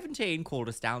 who's 17, called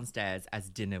us downstairs as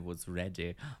dinner was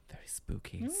ready. Very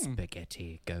spooky.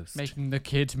 Spaghetti ghost. Making the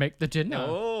kid make the dinner.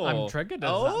 Oh. I'm triggered.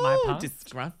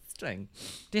 Disgusting.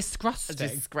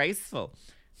 Disgraceful.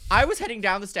 I was heading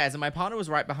down the stairs and my partner was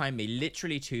right behind me,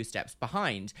 literally 2 steps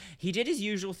behind. He did his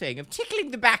usual thing of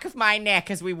tickling the back of my neck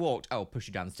as we walked. Oh, push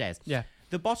you down the stairs. Yeah.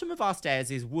 The bottom of our stairs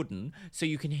is wooden, so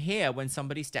you can hear when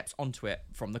somebody steps onto it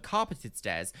from the carpeted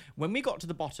stairs. When we got to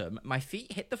the bottom, my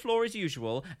feet hit the floor as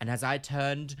usual, and as I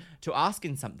turned to ask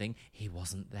him something, he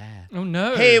wasn't there. Oh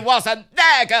no. He wasn't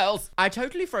there, girls! I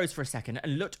totally froze for a second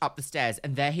and looked up the stairs,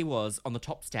 and there he was on the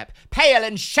top step, pale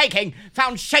and shaking,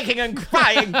 found shaking and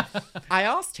crying. I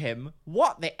asked him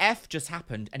what the F just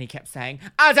happened, and he kept saying,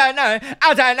 I don't know,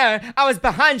 I was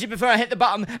behind you before I hit the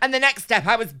bottom, and the next step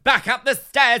I was back up the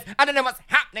stairs. I don't know what's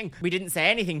happening. We didn't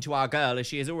say anything to our girl as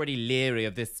she is already leery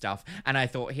of this stuff, and I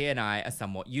thought he and I are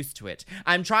somewhat used to it.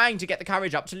 I'm trying to get the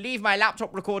courage up to leave my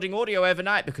laptop recording audio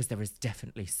overnight because there is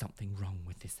definitely something wrong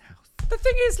with this house. The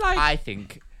thing is, like, I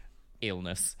think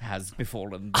illness has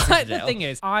befallen the the thing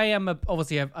is, I am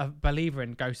obviously a believer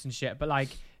in ghosts and shit, but like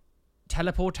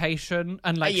teleportation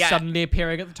and like suddenly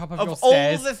appearing at the top of your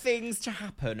stairs. Of all the things to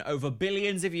happen over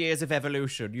billions of years of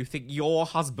evolution, you think your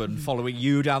husband following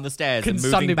you down the stairs and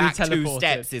moving back 2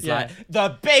 steps is like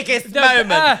the biggest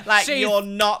moment. Like you're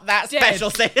not that special,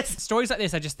 sis. Stories like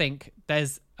this, I just think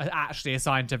there's actually a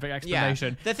scientific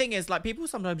explanation. The thing is, like, people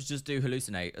sometimes just do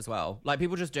hallucinate as well. Like,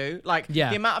 people just do. Like,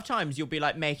 the amount of times you'll be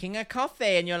like making a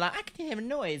coffee and you're like, I can hear a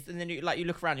noise, and then you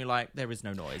look around, you're like, there is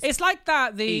no noise. It's like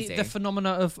that the phenomena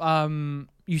of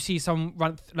you see someone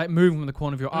run like moving from the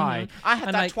corner of your eye. I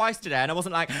had that twice today, and I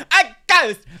wasn't like a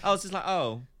ghost. I was just like,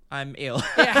 oh, I'm ill.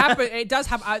 It happened. It does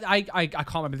happen. I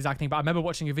can't remember the exact thing, but I remember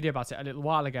watching a video about it a little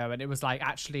while ago, and it was like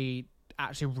actually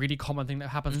a really common thing that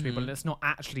happens to people, and it's not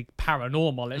actually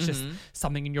paranormal. It's just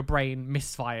something in your brain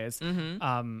misfires.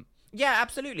 Yeah,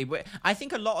 absolutely. I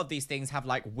think a lot of these things have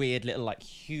like weird little like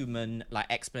human like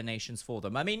explanations for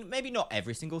them. I mean, maybe not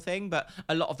every single thing, but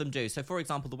a lot of them do. So for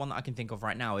example, the one that I can think of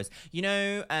right now is, you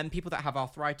know, people that have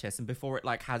arthritis, and before it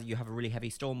like you have a really heavy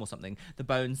storm or something, the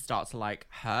bones start to like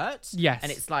hurt. Yes.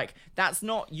 And it's like, that's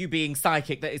not you being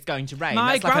psychic that it's going to rain.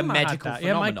 That's like a medical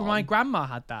phenomenon. Yeah, my grandma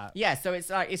had that. Yeah, so it's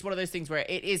like, it's one of those things where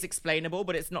it is explainable,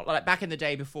 but it's not like back in the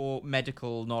day before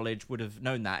medical knowledge would have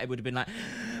known that. It would have been like,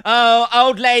 oh,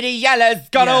 old lady Yella's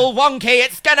gone all wonky,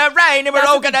 it's gonna rain and we're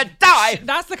all gonna die.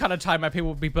 That's the kind of time where people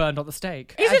would be burned on the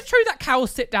stake. Is it true that cows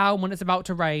sit down when it's about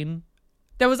to rain?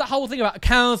 There was a whole thing about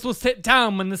cows will sit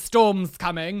down when the storm's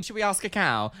coming. Should we ask a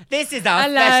cow? This is our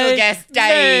special guest,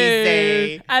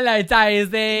 Daisy. Moo. Hello,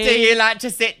 Daisy. Do you like to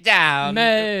sit down?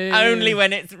 Moo. Only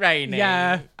when it's raining?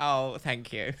 Yeah. Oh,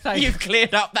 thank you. Thank You've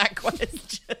cleared up that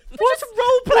question. What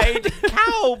Role-played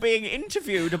cow being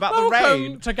interviewed about the Welcome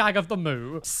rain. to Gag of the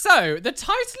Moo. So the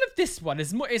title of this one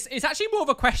is more. It's actually more of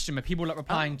a question, but people are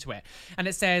replying to it, and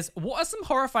it says, "What are some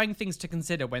horrifying things to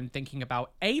consider when thinking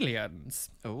about aliens?"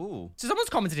 Ooh. So someone's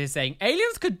commented here saying,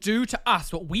 aliens could do to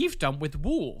us what we've done with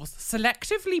wolves,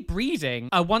 selectively breeding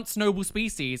a once noble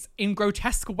species in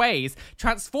grotesque ways,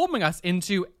 transforming us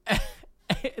into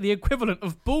the equivalent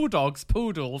of bulldogs,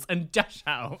 poodles, and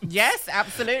dachshunds. Yes,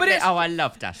 absolutely. But it's- Oh, I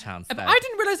love dachshunds. But though. I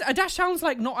didn't realise a dachshund's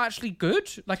like not actually good.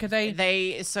 Like, are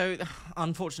they? So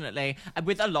unfortunately,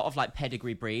 with a lot of like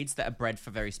pedigree breeds that are bred for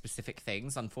very specific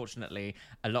things, unfortunately,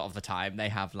 a lot of the time they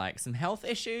have like some health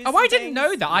issues. Oh, I and didn't know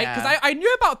things. that. Yeah. Because I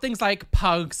knew about things like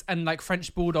pugs and like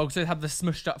French bulldogs that have the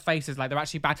smushed up faces. Like they're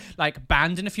actually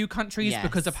banned in a few countries Yes.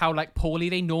 because of how like poorly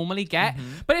they normally get.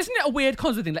 But isn't it a weird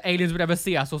concept thing that aliens would ever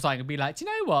see us or something and be like, do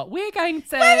you know what? We're going to.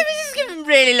 Well, they just give them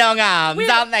really long arms,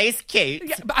 We're- aren't they? It's cute.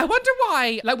 Yeah, but I wonder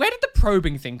why. Like, where did the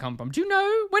probing thing come from? Do you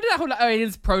know? Where did that whole like,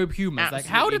 aliens probe humans? Like,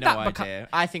 how did Absolutely that become? idea.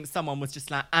 I think someone was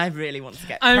just like, I really want to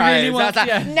get I really probed. want- I was like,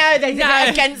 yeah. no, they did No. it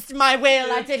against my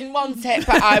will. I didn't want it,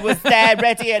 but I was there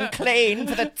ready and clean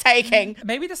for the taking.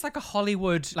 Maybe that's like a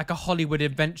Hollywood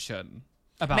invention.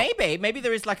 About Maybe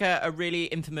there is like a really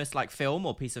infamous like film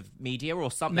or piece of media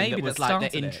or something Maybe that was that like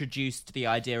that started it. introduced the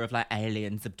idea of like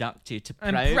aliens abduct you to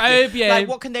And probe. probe you. Like,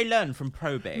 what can they learn from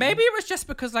probing? Maybe it was just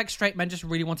because like straight men just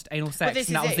really wanted anal But sex, this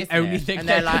and that is was it, the isn't only it? thing. And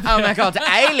they they're like, could oh my god,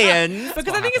 aliens! Because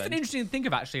What I think it's an happened? interesting thing to think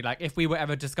of actually, like if we were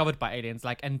ever discovered by aliens,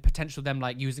 like and potential them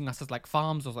like using us as like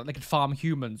farms or like they could farm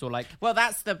humans or like. Well,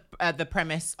 that's the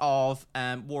premise of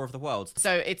War of the Worlds.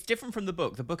 So it's different from the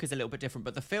book. The book is a little bit different,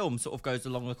 but the film sort of goes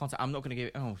along the concept. I'm not going to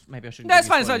give. Oh, maybe I shouldn't. No, give it's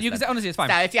fine. you It's fine. spoilers You can then. say honestly, it's fine.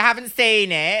 So if you haven't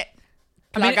seen it,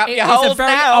 plug up your it's holes a very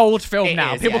now. old film It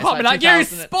now. is, People yeah, can't be it's like, you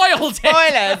 2000 spoiled it.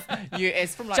 Spoilers.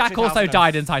 It's from like Jack also 2000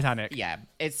 died in Titanic. Yeah,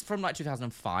 it's from like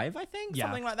 2005, I think, Yeah.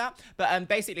 something like that. But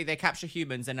basically, they capture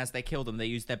humans, and as they kill them, they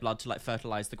use their blood to like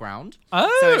fertilize the ground.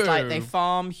 Oh. So it's like they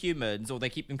farm humans, or they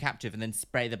keep them captive, and then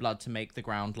spray the blood to make the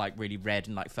ground like really red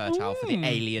and like fertile for the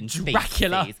alien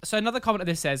Dracula. species. So another comment of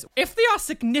this says, if they are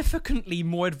significantly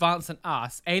more advanced than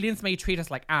us, aliens may treat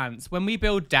us like ants. When we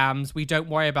build dams, we don't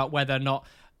worry about whether or not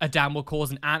a dam will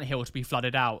cause an anthill to be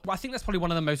flooded out. I think that's probably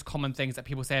one of the most common things that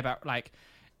people say about like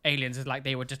aliens is like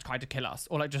they would just try to kill us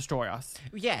or like destroy us.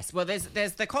 Yes, well, there's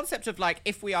the concept of like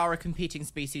if we are a competing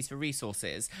species for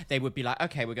resources, they would be like,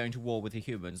 okay, we're going to war with the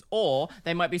humans, or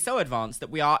they might be so advanced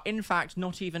that we are in fact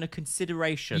not even a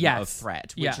consideration Yes. of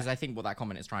threat, which Yeah. is I think what that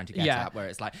comment is trying to get Yeah. at, where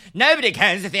it's like nobody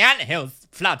cares if the anthill's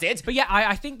flooded. But yeah,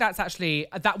 I think that's actually,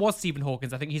 that was Stephen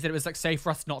Hawkins. I think he said it was like safe for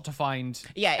us not to find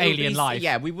Yeah, it would alien be- life.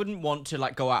 Yeah, we wouldn't want to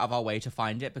like go out of our way to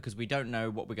find it because we don't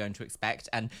know what we're going to expect.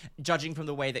 And judging from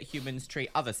the way that humans treat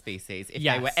other species, if they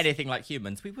Yes. were anything like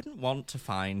humans, we wouldn't want to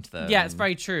find them. Yeah, it's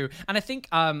very true. And I think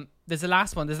there's the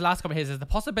last one. There's the last comment here. There's the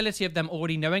possibility of them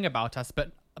already knowing about us,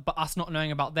 but us not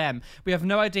knowing about them. We have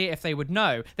no idea if they would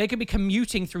know. They could be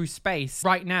commuting through space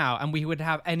right now, and we would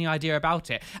have any idea about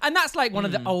it. And that's like one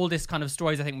of the oldest kind of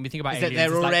stories, I think, when we think about Is that aliens.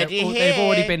 they're is like already they've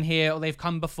already here. been here, or they've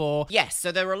come before. Yes,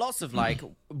 so there are lots of like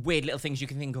weird little things you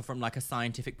can think of from like a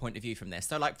scientific point of view from this.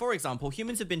 So like for example,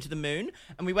 humans have been to the moon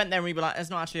and we went there and we were like, there's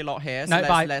not actually a lot here, so No,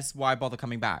 bye. let's why bother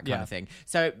coming back kind Yeah. of thing.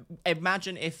 So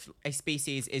imagine if a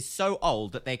species is so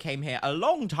old that they came here a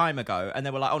long time ago and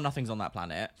they were like, oh, nothing's on that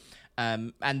planet.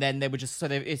 And then they were just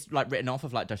it's like written off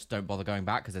of like just don't bother going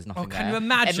back because there's nothing there. can you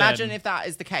imagine? Imagine if that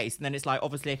is the case, and then it's like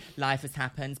obviously life has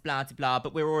happened, blah blah blah,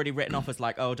 but we're already written off as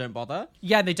like, oh, don't bother.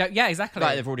 Yeah, they don't. Yeah, exactly.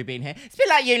 Like they've already been here. It's a bit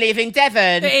like you leaving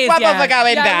Devon. It is, Why yeah. bother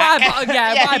going Yeah, back? Why,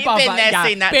 why you've bother? been there, Yeah.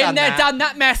 seen that, been done there, that. done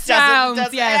that mess. Doesn't- Sounds,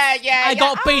 doesn't- yes. yeah, I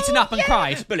got yeah. beaten up and yeah.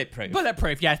 cried. Bulletproof.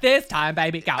 Bulletproof, yes. This time,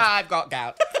 baby, go. I've got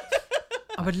gout.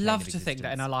 I would love of to think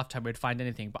that in existence. our lifetime we'd find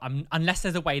anything, but unless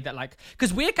there's a way that like,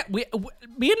 because me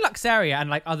and Luxaria and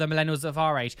like other millennials of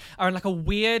our age are in like a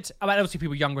weird. I mean, obviously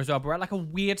people younger as well, but we're at like a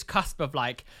weird cusp of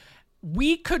like.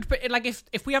 We could, but like,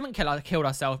 if we haven't killed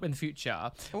ourselves in the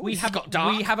future, we this have got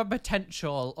dark. we have a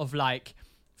potential of like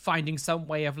finding some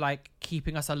way of like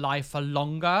keeping us alive for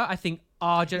longer. I think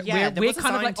our Yeah, there we're was a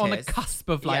kind of like on the scientist. cusp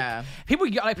of like Yeah. people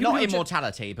Not who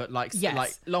immortality, but like Yes.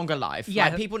 like longer life. Yeah.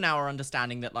 Like people now are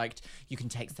understanding that like you can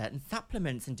take certain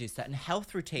supplements and do certain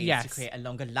health routines to Yes. create a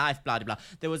longer life. Blah blah blah.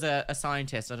 There was a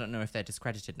scientist. I don't know if they're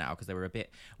discredited now because they were a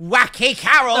bit wacky.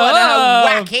 Carol and Oh,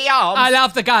 her wacky arms. I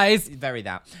love the guys. Very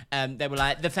that. They were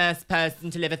like, the first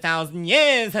person to live 1,000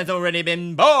 years has already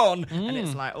been born. And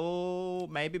it's like, oh,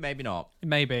 maybe not.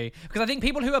 Maybe. Because I think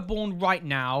people who are born right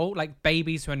now, like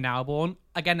babies who are now born,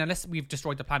 again, unless we've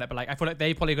destroyed the planet, but like I feel like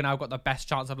they probably now got the best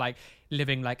chance of like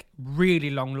living like really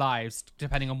long lives,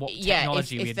 depending on what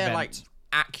technology if we they're like invent.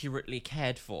 accurately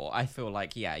cared for, I feel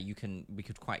like we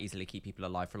could quite easily keep people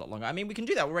alive for a lot longer. I mean, we can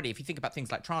do that already if you think about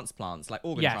things like transplants, like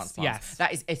organ Yes, transplants. yes.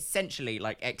 That is essentially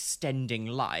like extending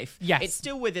life. Yes. It's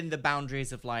still within the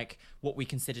boundaries of like what we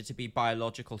consider to be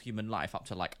biological human life up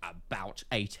to like about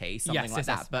 80, something Yes, like yes,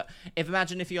 that. yes. But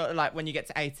imagine if you're like, when you get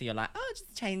to 80, you're like, oh,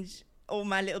 just change all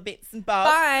my little bits and bobs.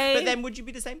 Bye. But then would you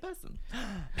be the same person?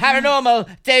 Paranormal.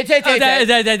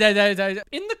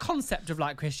 In the concept of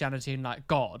like Christianity and like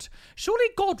God, surely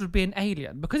God would be an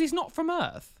alien because he's not from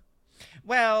Earth.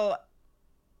 Well,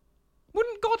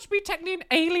 Wouldn't God be technically an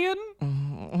alien?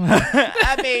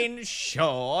 I mean,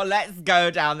 sure, let's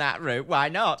go down that route. Why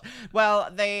not? Well,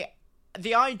 the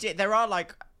idea, there are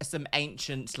like some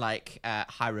ancient like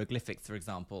hieroglyphics, for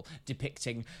example,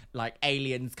 depicting like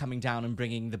aliens coming down and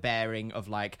bringing the bearing of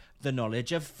like the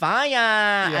knowledge of fire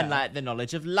and like the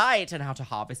knowledge of light and how to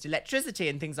harvest electricity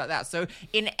and things like that. So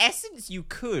in essence, you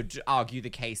could argue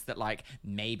the case that like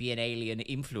maybe an alien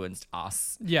influenced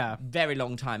us Yeah. very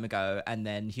long time ago, and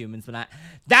then humans were like,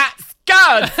 that's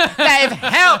good! They've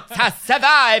helped us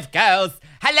survive, girls!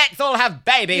 Let's all have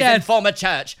babies Yes. and form a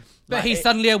church. But Like, he's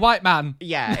suddenly a white man.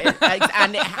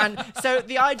 and so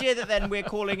the idea that then we're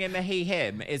calling him a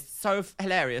him is so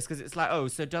hilarious because it's like, oh,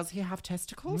 so does he have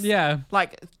testicles? Yeah.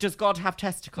 Like, does God have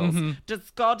testicles?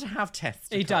 Does God have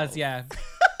testicles? He does, yeah.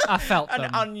 I felt An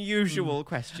them. unusual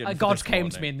question. for God this came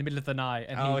to morning. me in the middle of the night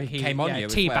and Oh, he came on you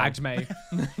as teabagged me.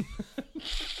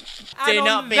 Do And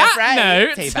not on be that afraid.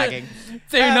 note, Teabagging.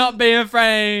 Do not be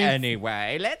afraid.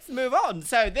 Anyway, let's move on.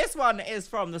 So this one is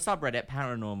from the subreddit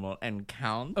Paranormal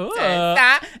Encounters, Ooh.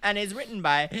 and is written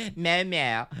by Meow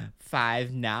Meow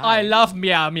 59. I love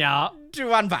meow meow.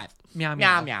 215. Meow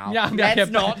Meow meow. meow. Meow, meow,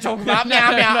 Let's meow. not talk about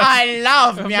meow meow. I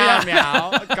love meow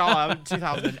Meow. meow. God,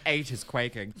 2008 is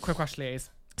quaking. Quick question, please.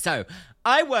 So,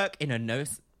 I work in a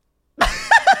nurse.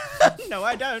 No,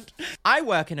 I don't. I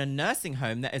work in a nursing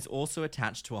home that is also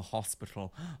attached to a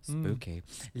hospital. Spooky.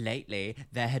 Lately,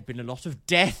 there had been a lot of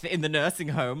death in the nursing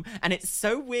home, and it's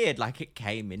so weird, like it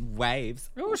came in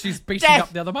waves. Oh, she's beating Death.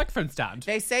 up the other microphone stand.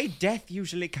 They say death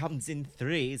usually comes in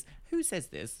threes. Who says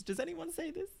this? Does anyone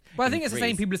say this? Well, I In think it's the threes.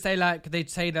 same people say like they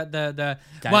say that the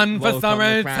Don't one for walk on the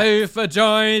sorrow, cracks. 2 for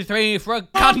joy, 3 for a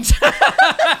cunt.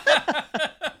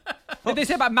 They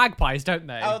say about magpies, don't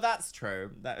they? Oh, that's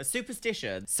true. That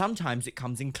superstition. Sometimes it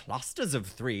comes in clusters of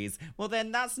threes. Well,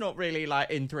 then that's not really like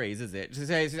in threes, is it? So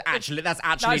that's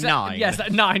actually nine. Yes,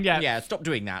 9. Yeah. Yeah, stop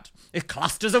doing that. It's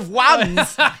clusters of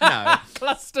ones. No.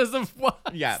 Clusters of what?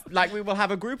 Yeah, like we will have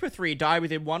a group of 3 die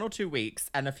within 1 or 2 weeks,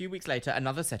 and a few weeks later,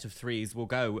 another set of 3s will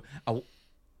go.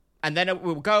 And then it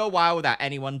will go a while without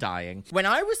anyone dying. When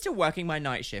I was still working my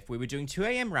night shift, we were doing 2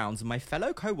 a.m. rounds, and my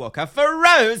fellow co-worker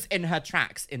froze in her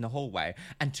tracks in the hallway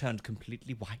and turned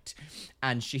completely white.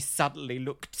 And she suddenly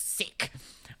looked sick.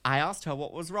 I asked her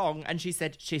what was wrong, and she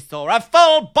said she saw a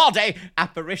full-body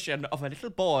apparition of a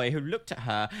little boy who looked at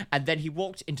her, and then he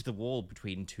walked into the wall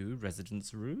between 2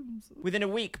 residents' rooms. Within a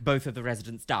week, both of the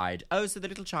residents died. Oh, so the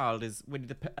little child is Winnie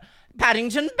the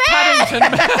Paddington Bear!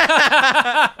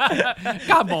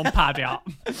 Come on, Paddy up.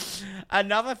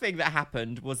 Another thing that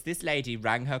happened was this lady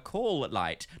rang her call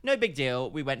light. No big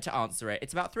deal. We went to answer it.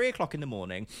 It's about 3 o'clock in the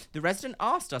morning. The resident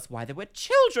asked us why there were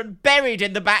children buried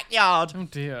in the backyard. Oh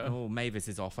dear. Oh, Mavis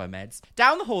is off her meds.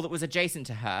 Down the hall that was adjacent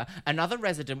to her, another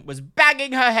resident was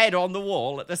banging her head on the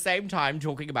wall at the same time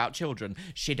talking about children.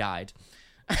 She died.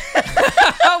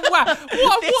 Oh,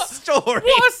 wow. This story.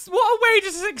 What a way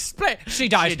to explain. She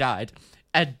died. She died.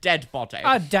 A dead body.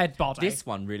 A dead body. This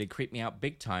one really creeped me out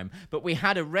big time. But we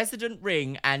had a resident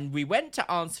ring and we went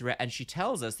to answer it, and she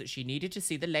tells us that she needed to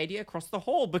see the lady across the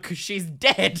hall because she's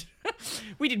dead.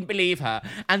 We didn't believe her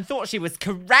and thought she was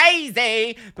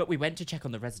crazy. But we went to check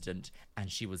on the resident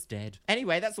and she was dead.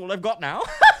 Anyway, that's all I've got now.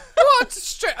 What?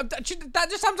 That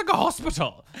just sounds like a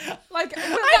hospital. Like I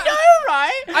know,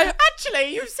 right? I-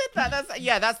 Actually, you said that.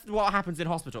 That's what happens in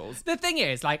hospitals. The thing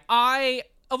is, like,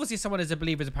 obviously someone is a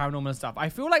believer in paranormal and stuff. I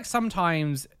feel like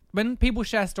sometimes when people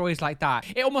share stories like that,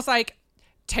 it almost like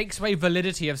takes away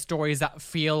validity of stories that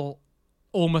feel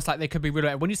almost like they could be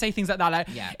real. When you say things like that, like,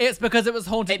 Yeah. it's because it was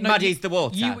haunted. It muddies the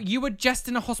water. You were just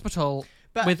in a hospital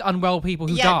But- with unwell people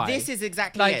who Yeah, died. this is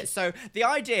exactly Like- it. So the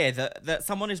idea that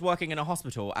someone is working in a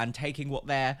hospital and taking what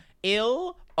their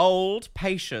ill, old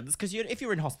patients, because if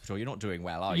you're in hospital, you're not doing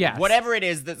well, are you? Yes. Whatever it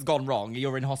is that's gone wrong,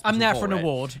 you're in hospital. I'm there for an it.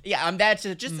 award. Yeah, I'm there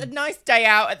to just a nice day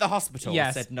out at the hospital.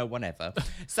 Yes. Said no one ever.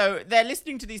 So they're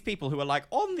listening to these people who are like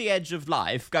on the edge of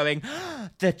life, going,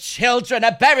 "The children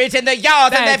are buried in the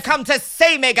yard, and Bed. they've come to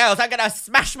see me, girls. I'm gonna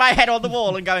smash my head on the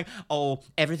wall," and going, "Oh,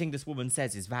 everything this woman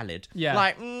says is valid." Yeah.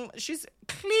 Like she's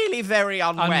clearly very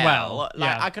unwell. Unwell,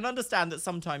 Like yeah. I can understand that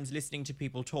sometimes listening to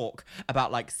people talk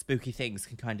about like spooky things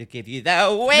can kind of give you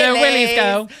the willies,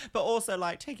 go. but also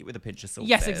like take it with a pinch of salt.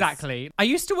 Yes, sis. exactly. I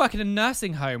used to work in a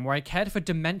nursing home where I cared for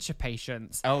dementia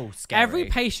patients. Oh, scary. Every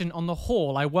patient on the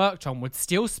hall I worked on would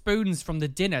steal spoons from the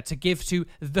dinner to give to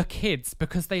the kids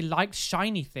because they liked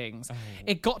shiny things. Oh.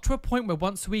 It got to a point where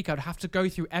once a week I'd have to go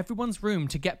through everyone's room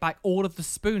to get back all of the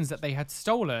spoons that they had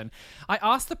stolen. I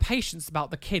asked the patients about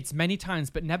the kids many times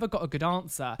but never got a good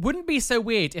answer. Wouldn't be so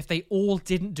weird if they all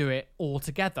didn't do it all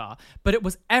together, but it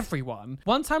was everyone.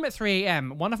 One time at 3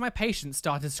 a.m, one of my patients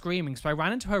started screaming, so I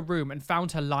ran into her room and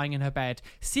found her lying in her bed,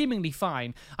 seemingly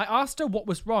fine. I asked her what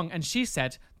was wrong, and she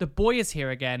said, "The boy is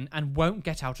here again and won't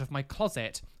get out of my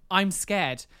closet. I'm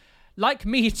scared." Like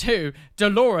me too,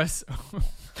 Dolores.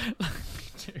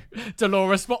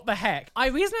 Dolores, what the heck?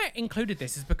 The reason I included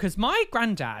this is because my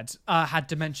granddad had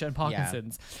dementia and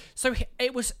Parkinson's. So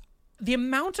it was the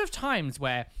amount of times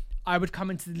where I would come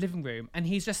into the living room and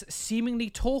he's just seemingly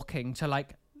talking to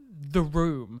like the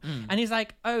room, and he's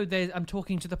like, "Oh, I'm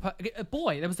talking to a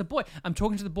boy. There was a boy. I'm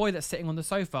talking to the boy that's sitting on the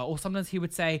sofa." Or sometimes he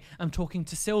would say, "I'm talking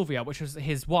to Sylvia," which was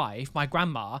his wife, my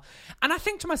grandma. And I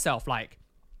think to myself, like,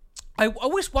 I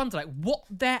always wonder, like, what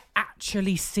they're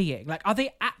actually seeing. Like, are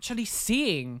they actually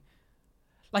seeing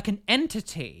like an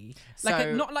entity? Like,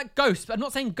 So- not like ghosts. But I'm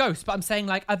not saying ghosts, but I'm saying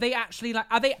like, are they actually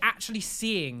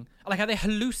seeing? Like, are they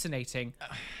hallucinating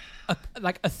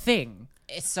a thing?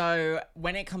 So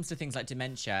when it comes to things like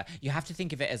dementia, you have to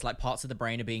think of it as like parts of the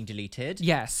brain are being deleted.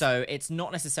 Yes. So it's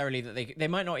not necessarily that they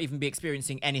might not even be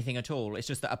experiencing anything at all. It's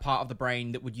just that a part of the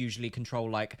brain that would usually control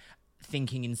like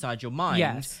thinking inside your mind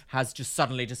Yes. has just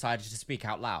suddenly decided to speak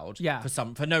out loud. Yeah.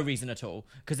 For no reason at all.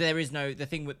 Because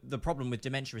the problem with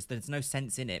dementia is that there's no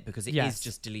sense in it because it Yes. is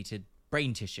just deleted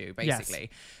brain tissue, basically.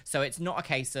 So it's not a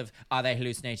case of are they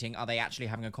hallucinating, are they actually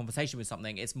having a conversation with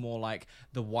something? It's more like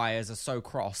the wires are so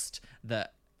crossed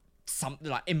that something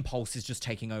like impulse is just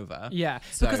taking over. Yeah,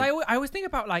 So- because I always think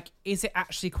about like, is it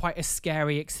actually quite a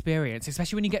scary experience,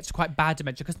 especially when you get to quite bad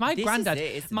dementia? Because my This is granddad,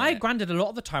 it, isn't my it? granddad, a lot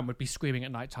of the time would be screaming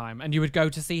at night time, and you would go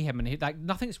to see him, and he like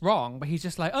nothing's wrong, but he's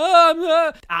just like,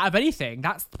 "Oh, out of anything."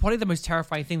 That's probably the most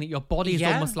terrifying thing, that your body is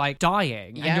Yeah. almost like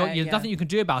dying, Yeah, and there's yeah. nothing you can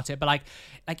do about it. But like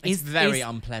It's very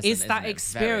unpleasant, Is that isn't it? Very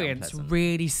experience unpleasant.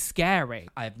 really scary?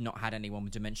 I've not had anyone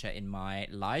with dementia in my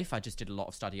life. I just did a lot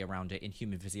of study around it in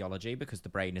human physiology because the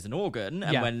brain is an organ.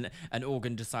 And Yeah. when an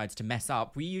organ decides to mess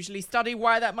up, we usually study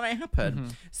why that might happen. Mm-hmm.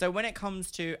 So when it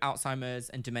comes to Alzheimer's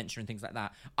and dementia and things like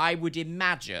that, I would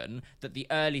imagine that the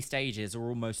early stages are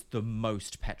almost the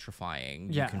most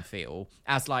petrifying Yeah. you can feel.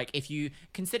 As like, if you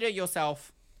consider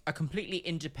yourself a completely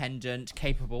independent,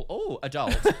 capable,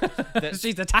 adult. that's-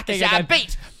 She's attacking Yeah, again.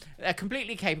 beat! A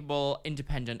completely capable,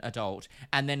 independent adult,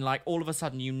 and then like all of a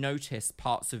sudden you notice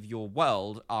parts of your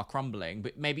world are crumbling,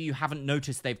 but maybe you haven't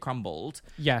noticed they've crumbled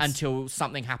Yes. until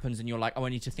something happens and you're like, "Oh, I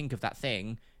need to think of that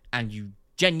thing," and you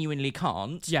genuinely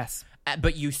can't. Yes.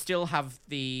 But you still have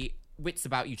the wits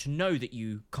about you to know that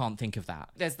you can't think of that.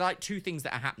 There's like two things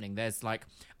that are happening. There's like,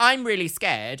 I'm really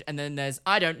scared, and then there's,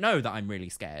 I don't know that I'm really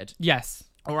scared. Yes.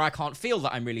 Or I can't feel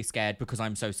that I'm really scared because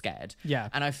I'm so scared. Yeah.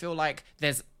 And I feel like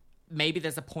there's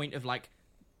a point of like,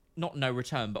 not no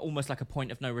return, but almost like a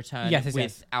point of no return Yes, yes,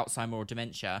 with Alzheimer or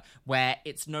dementia, where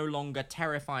it's no longer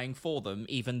terrifying for them,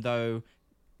 even though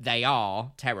they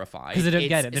are terrified. 'Cause they don't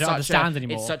get it. They don't understand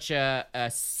anymore. It's such a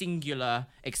singular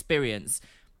experience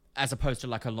as opposed to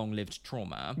like a long-lived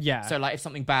trauma. Yeah. So like if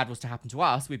something bad was to happen to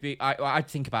us, I'd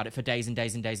think about it for days and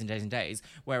days and days and days and days.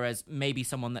 Whereas maybe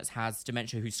someone that has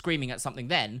dementia who's screaming at something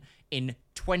then, in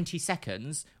 20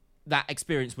 seconds, that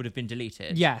experience would have been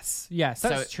deleted. Yes. Yes.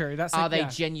 That's So true. That's are they yeah.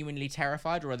 genuinely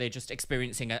terrified, or are they just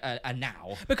experiencing a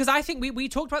now? Because I think we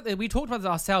talked about this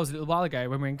ourselves a little while ago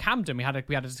when we were in Camden. We had a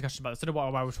discussion about this. I don't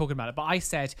know why we were talking about it, but I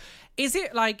said, is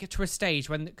it like to a stage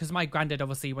when, because my granddad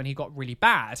obviously when he got really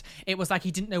bad, it was like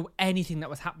he didn't know anything that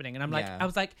was happening, and Yeah. I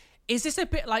was like, is this a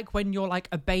bit like when you're like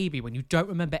a baby, when you don't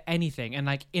remember anything, and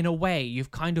like in a way you've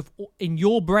kind of in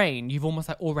your brain you've almost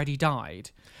like already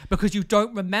died because you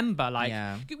don't remember, like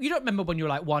Yeah. you don't remember when you're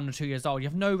like 1 or 2 years old. You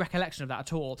have no recollection of that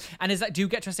at all. And it's like, do you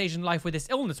get to a stage in life with this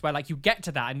illness where like you get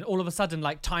to that and all of a sudden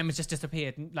like time has just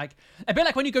disappeared? And like a bit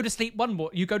like when you go to sleep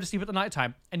you go to sleep at the night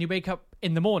time and you wake up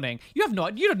in the morning. You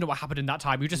don't know what happened in that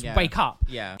time. You just wake up.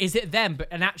 Yeah. Is it then?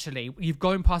 And actually you've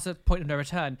gone past a point of no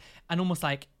return, and almost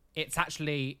like it's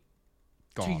actually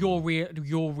Gone. to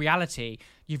your reality,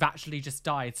 you've actually just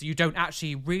died, so you don't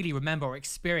actually really remember or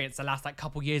experience the last like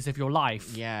couple years of your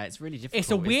life. Yeah, it's really difficult.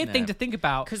 It's a weird thing to think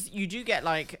about, because you do get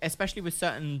like, especially with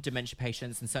certain dementia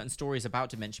patients and certain stories about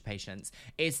dementia patients,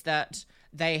 is that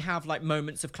they have like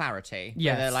moments of clarity.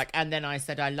 Yes. They're like, and then I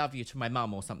said I love you to my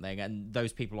mum or something, and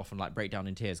those people often like break down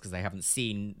in tears because they haven't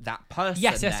seen that person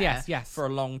Yes. for a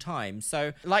long time.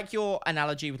 So like your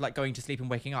analogy with like going to sleep and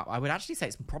waking up, I would actually say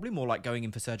it's probably more like going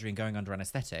in for surgery and going under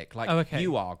anesthetic. Like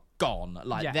you are gone.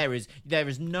 Like there is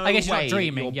no I guess you're way not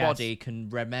dreaming, your body can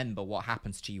remember what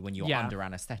happens to you when you're under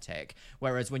anesthetic.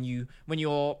 Whereas when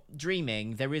you're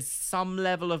dreaming, there is some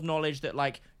level of knowledge that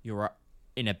like you're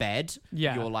in a bed,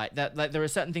 you're like that. Like there are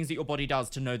certain things that your body does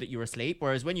to know that you're asleep.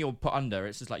 Whereas when you're put under,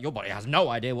 it's just like your body has no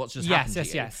idea what's just happened to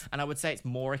you. Yes. And I would say it's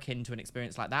more akin to an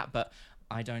experience like that, but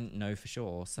I don't know for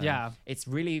sure. So it's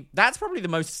really, that's probably the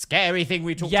most scary thing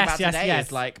we talked about today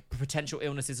is like potential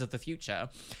illnesses of the future.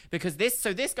 Because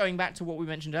this going back to what we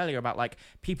mentioned earlier about like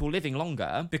people living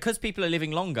longer, because people are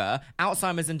living longer,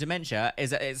 Alzheimer's and dementia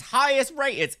is at its highest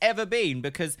rate it's ever been,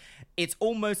 because it's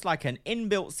almost like an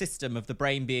inbuilt system of the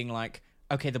brain being like,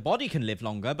 okay, the body can live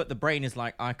longer, but the brain is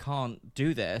like, I can't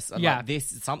do this. And like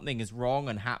something is wrong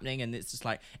and happening. And it's just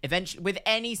like, eventually, with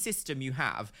any system you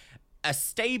have, a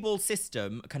stable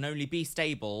system can only be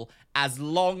stable as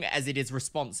long as it is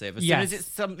responsive. As soon as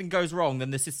something goes wrong,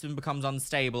 then the system becomes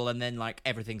unstable, and then like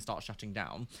everything starts shutting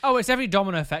down. Oh, it's every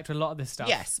domino effect with a lot of this stuff.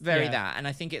 Yes, that. And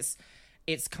I think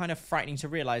it's kind of frightening to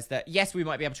realize that, yes, we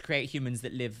might be able to create humans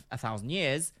that live 1,000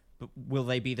 years, but will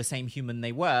they be the same human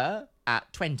they were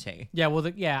at 20? Yeah, well,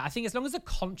 I think as long as the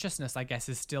consciousness, I guess,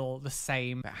 is still the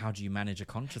same. But how do you manage a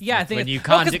consciousness when you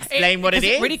can't explain what it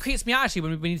is? It really creeps me out,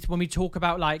 actually, when we talk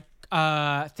about, like,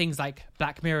 things like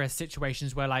Black Mirror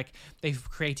situations where, like, they've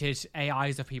created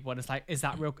AIs of people, and it's like, is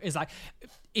that real? Is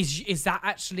that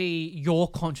actually your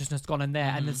consciousness gone in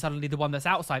there, and then suddenly the one that's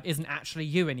outside isn't actually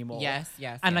you anymore? Yes.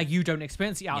 And, like, you don't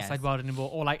experience the outside world anymore,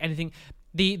 or, like, anything.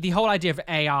 The whole idea of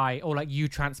AI, or like you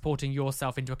transporting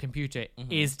yourself into a computer,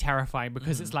 is terrifying,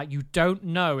 because it's like you don't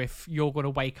know if you're going to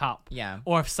wake up,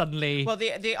 or if suddenly. Well,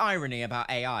 the irony about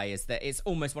AI is that it's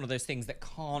almost one of those things that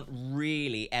can't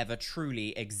really ever truly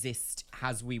exist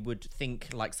as we would think,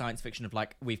 like science fiction, of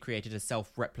like we've created a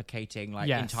self-replicating, like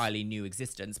entirely new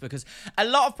existence, because a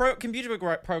lot of computer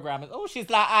programmers. Oh, she's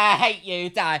like, I hate you,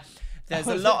 die. There's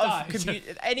a lot of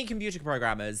any computer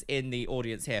programmers in the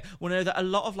audience here will know that a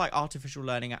lot of like artificial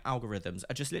learning algorithms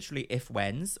are just literally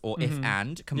if-whens or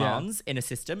if-and commands in a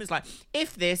system. It's like,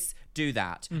 if this, do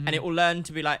that. And it will learn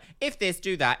to be like, if this,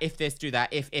 do that, if this, do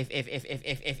that, if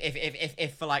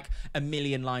for like a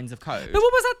million lines of code. But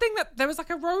what was that thing that there was like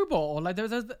a robot, or like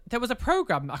there was a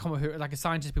program, I can't remember who, like a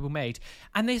scientist people made,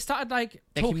 and they started like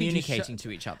communicating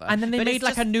to each other. And then they made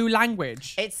like a new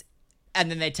language. And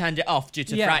then they turned it off due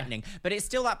to frightening. But it's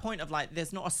still that point of like,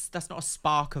 that's not a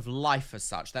spark of life as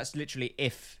such. That's literally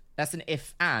that's an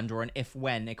if and or an if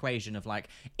when equation of like,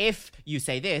 if you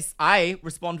say this, I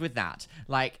respond with that.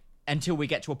 Like, until we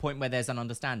get to a point where there's an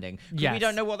understanding. We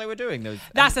don't know what they were doing.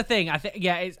 That's the thing. I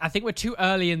think we're too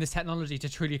early in this technology to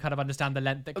truly kind of understand the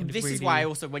length that can This really. Is why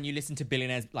also when you listen to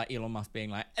billionaires like Elon Musk being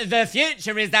like, the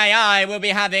future is AI, we'll be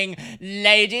having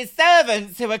lady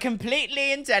servants who are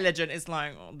completely intelligent. It's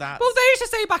like, that's... Well, they used to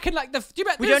say back in like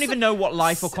we don't even know what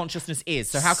life or consciousness is,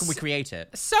 so how can we create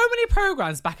it? So many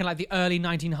programs back in like the early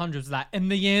 1900s, like in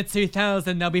the year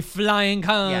 2000 there'll be flying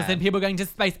cars and people going to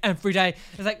space every day.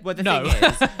 It's like, well, the thing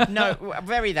is, no,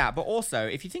 very that. But also,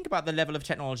 if you think about the level of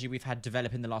technology we've had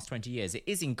develop in the last 20 years, it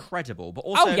is incredible. But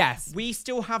also, we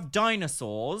still have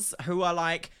dinosaurs who are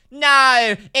like,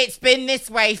 no, it's been this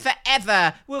way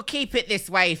forever. We'll keep it this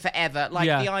way forever. Like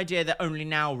the idea that only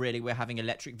now really we're having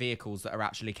electric vehicles that are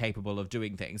actually capable of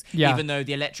doing things. Even though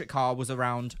the electric car was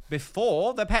around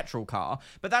before the petrol car.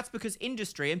 But that's because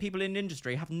industry and people in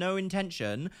industry have no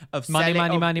intention of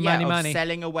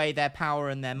selling away their power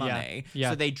and their money.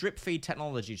 So they drip feed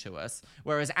technology to us.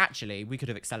 Whereas actually we could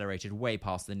have accelerated way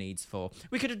past the needs for...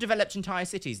 We could have developed entire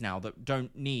cities now that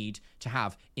don't need to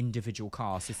have individual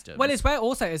car systems. Well, it's where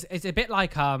also it's a bit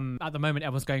like at the moment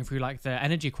everyone's going through like the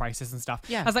energy crisis and stuff.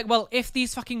 I was like, well, if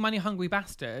these fucking money hungry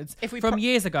bastards from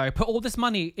years ago put all this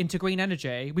money into green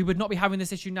energy, we would not be having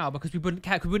this issue now, because we wouldn't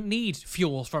care. We wouldn't need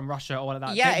fuels from Russia or all of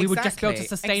that. We would just be able to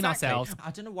sustain ourselves. I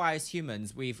don't know why as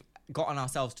humans we've gotten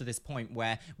ourselves to this point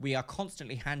where we are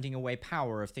constantly handing away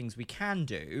power of things we can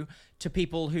do to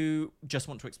people who just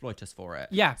want to exploit us for it.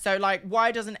 Yeah. So, like,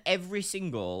 why doesn't every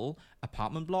single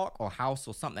apartment block or house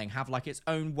or something have, like, its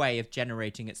own way of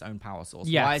generating its own power source?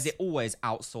 Yes. Why is it always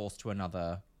outsourced to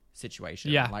another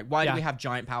situation? Yeah. Like, why do Yeah. we have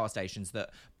giant power stations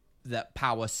that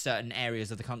power certain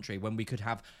areas of the country when we could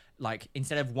have, like,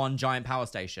 instead of one giant power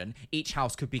station, each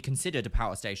house could be considered a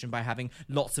power station by having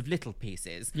lots of little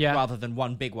pieces rather than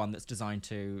one big one that's designed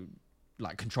to,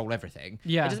 like, control everything.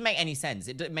 Yeah. It doesn't make any sense.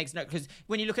 It makes no, because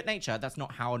when you look at nature, that's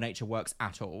not how nature works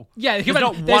at all. Yeah, there's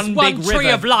not one one big tree river.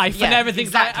 of life and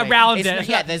everything's like around it.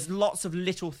 Yeah, there's lots of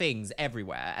little things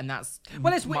everywhere, and that's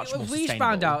Well, it's much more we sustainable.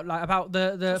 found out like about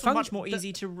the It's much more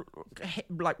easy to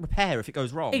like repair if it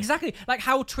goes wrong. Exactly, like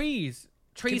how trees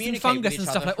and Communicate fungus with and each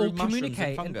stuff other like all through mushrooms and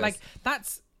communicate, and fungus. like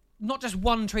that's not just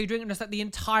one tree doing it, just like the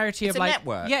entirety It's of a like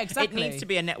network. Yeah, exactly. It needs to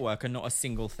be a network and not a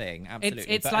single thing. Absolutely.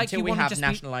 it's but like until you we wanna have just be-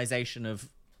 nationalization of,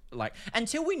 like,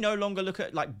 until we no longer look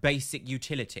at, like, basic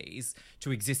utilities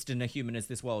to exist in a human as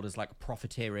this world as, like,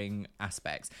 profiteering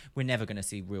aspects, we're never going to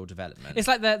see real development. It's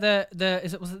like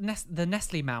the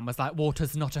Nestle man was like,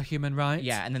 water's not a human right.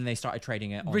 Yeah, and then they started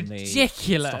trading it on Ridiculous.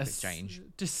 the stock exchange.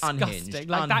 Disgusting. Unhinged.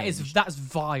 Like Unhinged. that's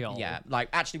vile. Yeah, like,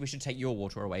 actually, we should take your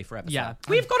water away forever. Yeah.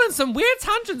 We've gone on some weird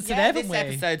tangents today, haven't this we?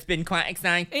 episode's been quite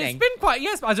exciting. It's been quite,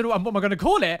 yes, but I don't know what am I going to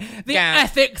call it. The Yeah.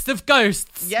 ethics of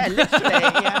ghosts. Yeah, literally,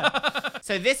 yeah.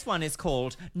 So this one is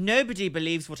called Nobody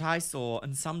Believes What I Saw,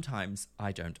 and sometimes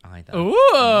I don't either.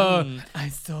 Ooh, I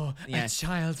saw Yes. a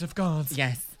child of God.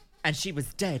 Yes, and she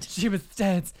was dead. She was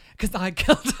dead because I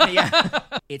killed her. Yeah.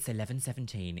 It's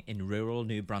 11:17 in rural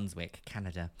New Brunswick,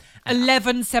 Canada.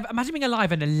 11:7. Imagine being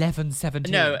alive in 11:17.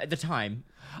 No, at the time.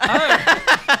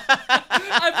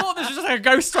 I thought this was just like a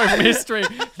ghost story from history.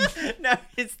 No,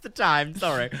 it's the time.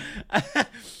 Sorry.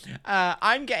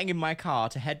 I'm getting in my car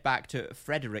to head back to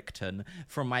Fredericton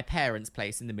from my parents'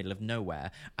 place in the middle of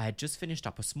nowhere. I had just finished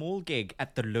up a small gig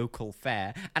at the local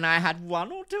fair, and I had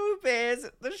 1 or 2 beers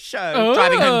at the show. Oh.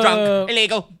 Driving home drunk.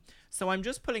 Illegal. So I'm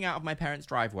just pulling out of my parents'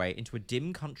 driveway into a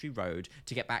dim country road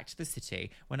to get back to the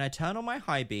city when I turn on my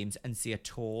high beams and see a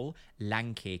tall,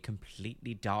 lanky,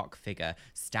 completely dark figure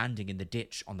standing in the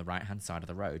ditch on the right-hand side of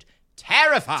the road.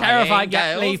 Terrifying.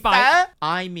 Yeah, girls, leave, bye. sir.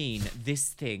 I mean,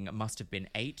 this thing must have been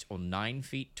 8 or 9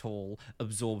 feet tall,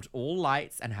 absorbed all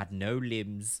lights, and had no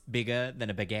limbs bigger than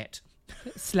a baguette.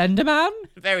 Slender Man?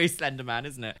 Very slender man,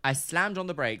 isn't it? I slammed on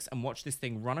the brakes and watched this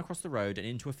thing run across the road and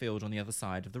into a field on the other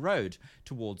side of the road,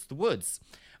 towards the woods.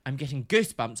 I'm getting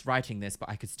goosebumps writing this, but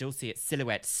I could still see its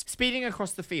silhouette speeding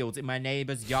across the fields in my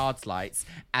neighbour's yard's lights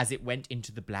as it went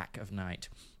into the black of night.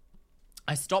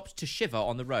 I stopped to shiver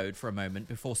on the road for a moment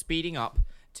before speeding up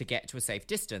to get to a safe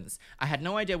distance. I had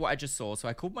no idea what I just saw, so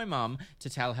I called my mum to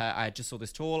tell her I just saw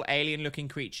this tall, alien-looking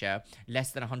creature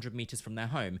less than 100 meters from their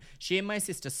home. She and my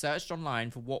sister searched online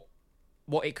for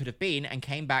what it could have been and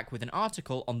came back with an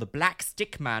article on the Black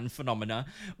Stick Man phenomena,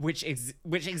 which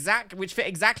fit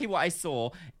exactly what I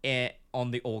saw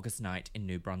on the August night in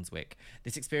New Brunswick.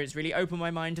 This experience really opened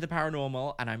my mind to the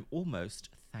paranormal, and I'm almost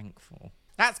thankful.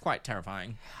 That's quite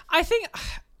terrifying. I think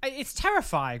it's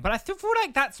terrifying, but I feel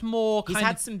like that's more He's kind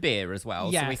had of... some beer as well,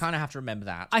 so Yes. we kind of have to remember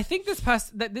that. I think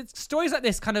stories like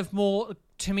this kind of more,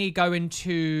 to me, go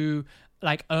into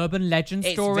like urban legend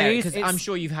stories. Because I'm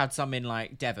sure you've had some in,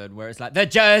 like, Devon where it's like, the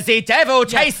Jersey Devil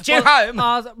chased you home.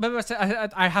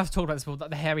 I have talked about this before, like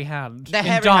the hairy hand. The in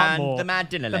hairy Dartmoor. hand, the mad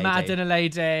dinner lady. The mad dinner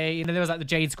lady. You know, there was like the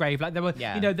Jade's grave. Like there were,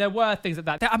 Yeah. you know, there were things like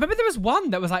that. I remember there was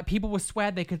one that was like people would swear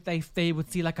they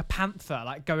would see like a panther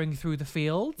like going through the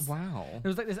fields. Wow. It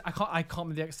was like this. I can't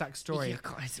remember the exact story. Yeah,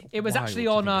 God, it's It was wild actually to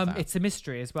on think of that. It's a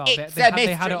Mystery as well. It's They a had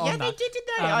mystery. it on Yeah, that. they did.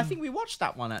 I think we watched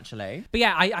that one, actually. But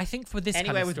yeah, I think for this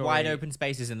Anywhere kind of with story, wide open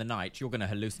spaces in the night, you're going to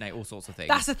hallucinate all sorts of things.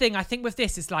 That's the thing. I think with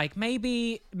this, it's like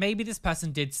maybe this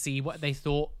person did see what they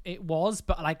thought it was,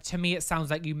 but like to me, it sounds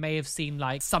like you may have seen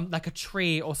like a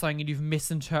tree or something, and you've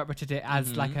misinterpreted it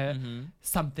as like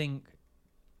something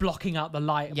blocking out the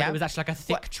light, but it was actually like a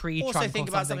thick tree Also trunk. think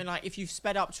or about something like if you've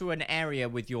sped up to an area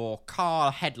with your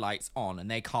car headlights on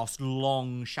and they cast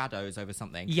long shadows over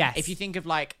something. Yes. If you think of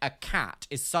like a cat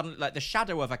is suddenly like the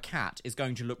shadow of a cat is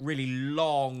going to look really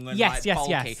long and Yes, like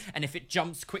bulky. yes. And if it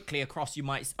jumps quickly across, you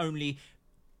might only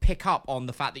pick up on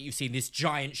the fact that you've seen this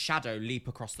giant shadow leap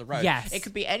across the road. Yes. It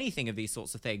could be anything of these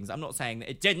sorts of things. I'm not saying that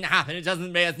it didn't happen. It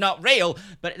doesn't mean it's not real.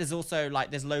 But there's also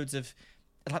like there's loads of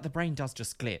like the brain does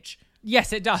just glitch.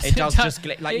 Yes, it does. It does just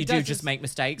like It you does do just make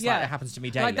mistakes. yeah. Like it happens to me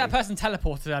daily. Like that person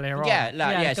teleported earlier on. Yeah,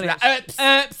 yeah. So glitch. like, oops,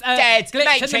 dead,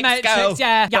 glitch in the Matrix, go.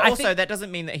 Yeah, But I also, think, that doesn't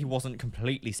mean that he wasn't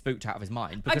completely spooked out of his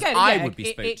mind, because again, I yeah, would be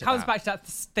spooked. It comes back to that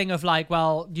thing of like,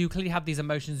 well, you clearly have these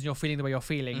emotions and you're feeling the way you're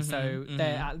feeling, so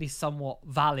they're at least somewhat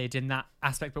valid in that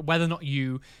aspect. But whether or not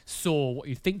you saw what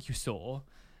you think you saw,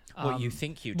 what you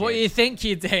think you did. what you think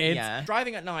you did. Yeah.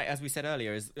 Driving at night, as we said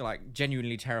earlier, is like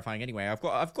genuinely terrifying anyway.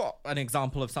 I've got an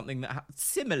example of something that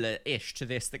similar-ish to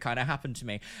this that kind of happened to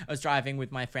me. I was driving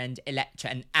with my friend Electra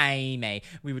and Amy.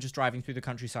 We were just driving through the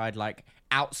countryside, like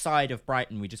outside of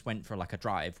Brighton. We just went for like a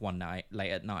drive one night,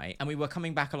 late at night, and we were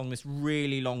coming back along this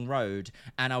really long road,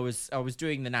 and I was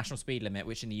doing the national speed limit,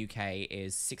 which in the UK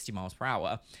is 60 miles per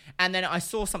hour. And then I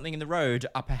saw something in the road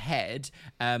up ahead,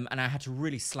 and I had to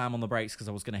really slam on the brakes because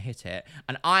I was going to hit it.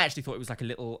 And I actually thought it was like a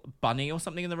little bunny or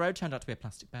something in the road. Turned out to be a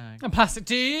plastic bag. A plastic.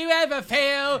 Do you ever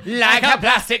feel Like a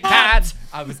plastic cat?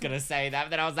 I was going to say that, but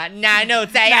then I was like, no,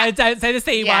 say No, it. don't say the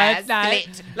C Yeah, word. No.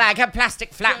 split like a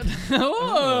plastic flap.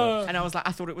 Ooh. And I was like,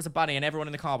 I thought it was a bunny, and everyone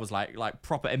in the car was like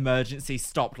proper emergency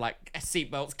stopped, like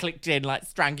seatbelts clicked in, like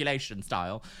strangulation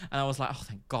style. And I was like, oh,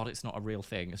 thank God it's not a real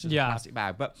thing. It's just a plastic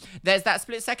bag. But there's that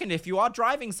split second. If you are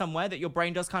driving somewhere that your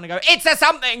brain does kind of go, it's a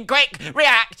something, quick,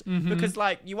 react. Because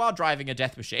like you are driving a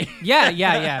death machine.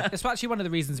 Yeah. It's actually one of the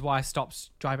reasons why I stopped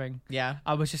driving. Yeah.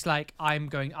 I was just like,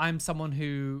 I'm someone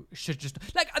who should just,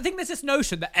 like, I think there's this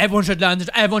notion that everyone should learn,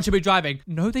 everyone should be driving.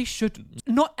 No, they shouldn't.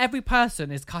 Not every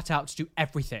person is cut out to do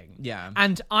everything. Yeah.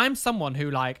 And I'm someone who,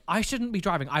 like, I shouldn't be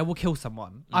driving. I will kill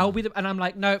someone. I will be and I'm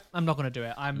like, no, I'm not going to do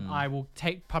it. I will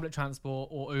take public transport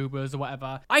or Ubers or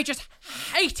whatever. I just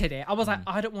hated it. I was like,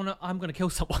 I don't want to, I'm going to kill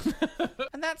someone.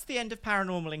 And that's the end of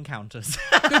Paranormal Encounters.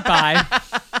 Goodbye.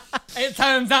 It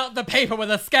turns out the people were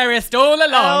the scariest all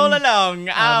along. All along.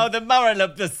 The moral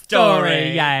of the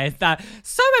story. Yes.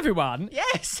 So everyone.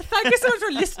 Yes. Thank you so much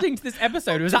for listening to this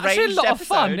episode. It was actually a Deranged lot of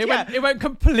fun. episode, It went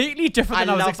completely different I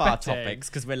than I was love our expecting. topics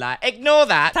because we're like, ignore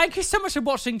that. Thank you so much for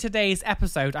watching today's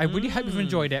episode. I really hope you've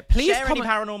enjoyed it. Please share comment. any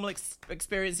paranormal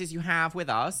experiences you have with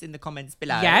us in the comments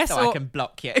below, Yes, so I or- can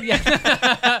block you.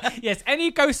 Yes,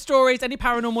 any ghost stories, any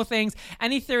paranormal things,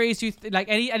 any theories you like,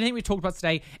 anything we talked about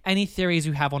today, any theories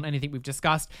you have on anything we've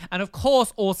discussed, and of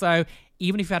course, also,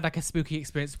 even if you had like a spooky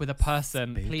experience with a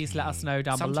person, please let us know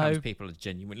down Sometimes below. people are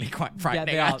genuinely quite Yeah, frightening,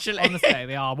 they are. actually. Honestly,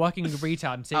 they are. Working in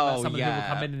retail and seeing that Oh, some of the people yeah.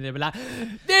 come in and they'll be like,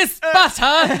 "This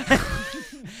butter."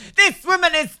 This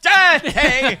woman is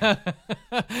dirty!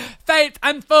 Fate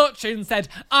and fortune said,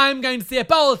 I'm going to see a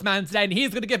bald man today and he's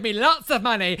going to give me lots of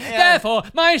money. Therefore,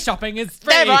 my shopping is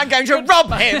free. Therefore, I'm going to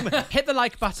rob him! Hit the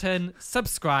like button,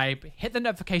 subscribe, hit the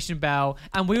notification bell,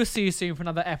 and we will see you soon for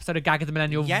another episode of Gag of the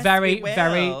Millennial Yes, very, we will.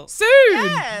 very soon.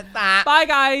 Yeah, that. Bye,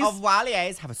 guys. Of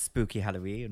Waliers. Have a spooky Halloween.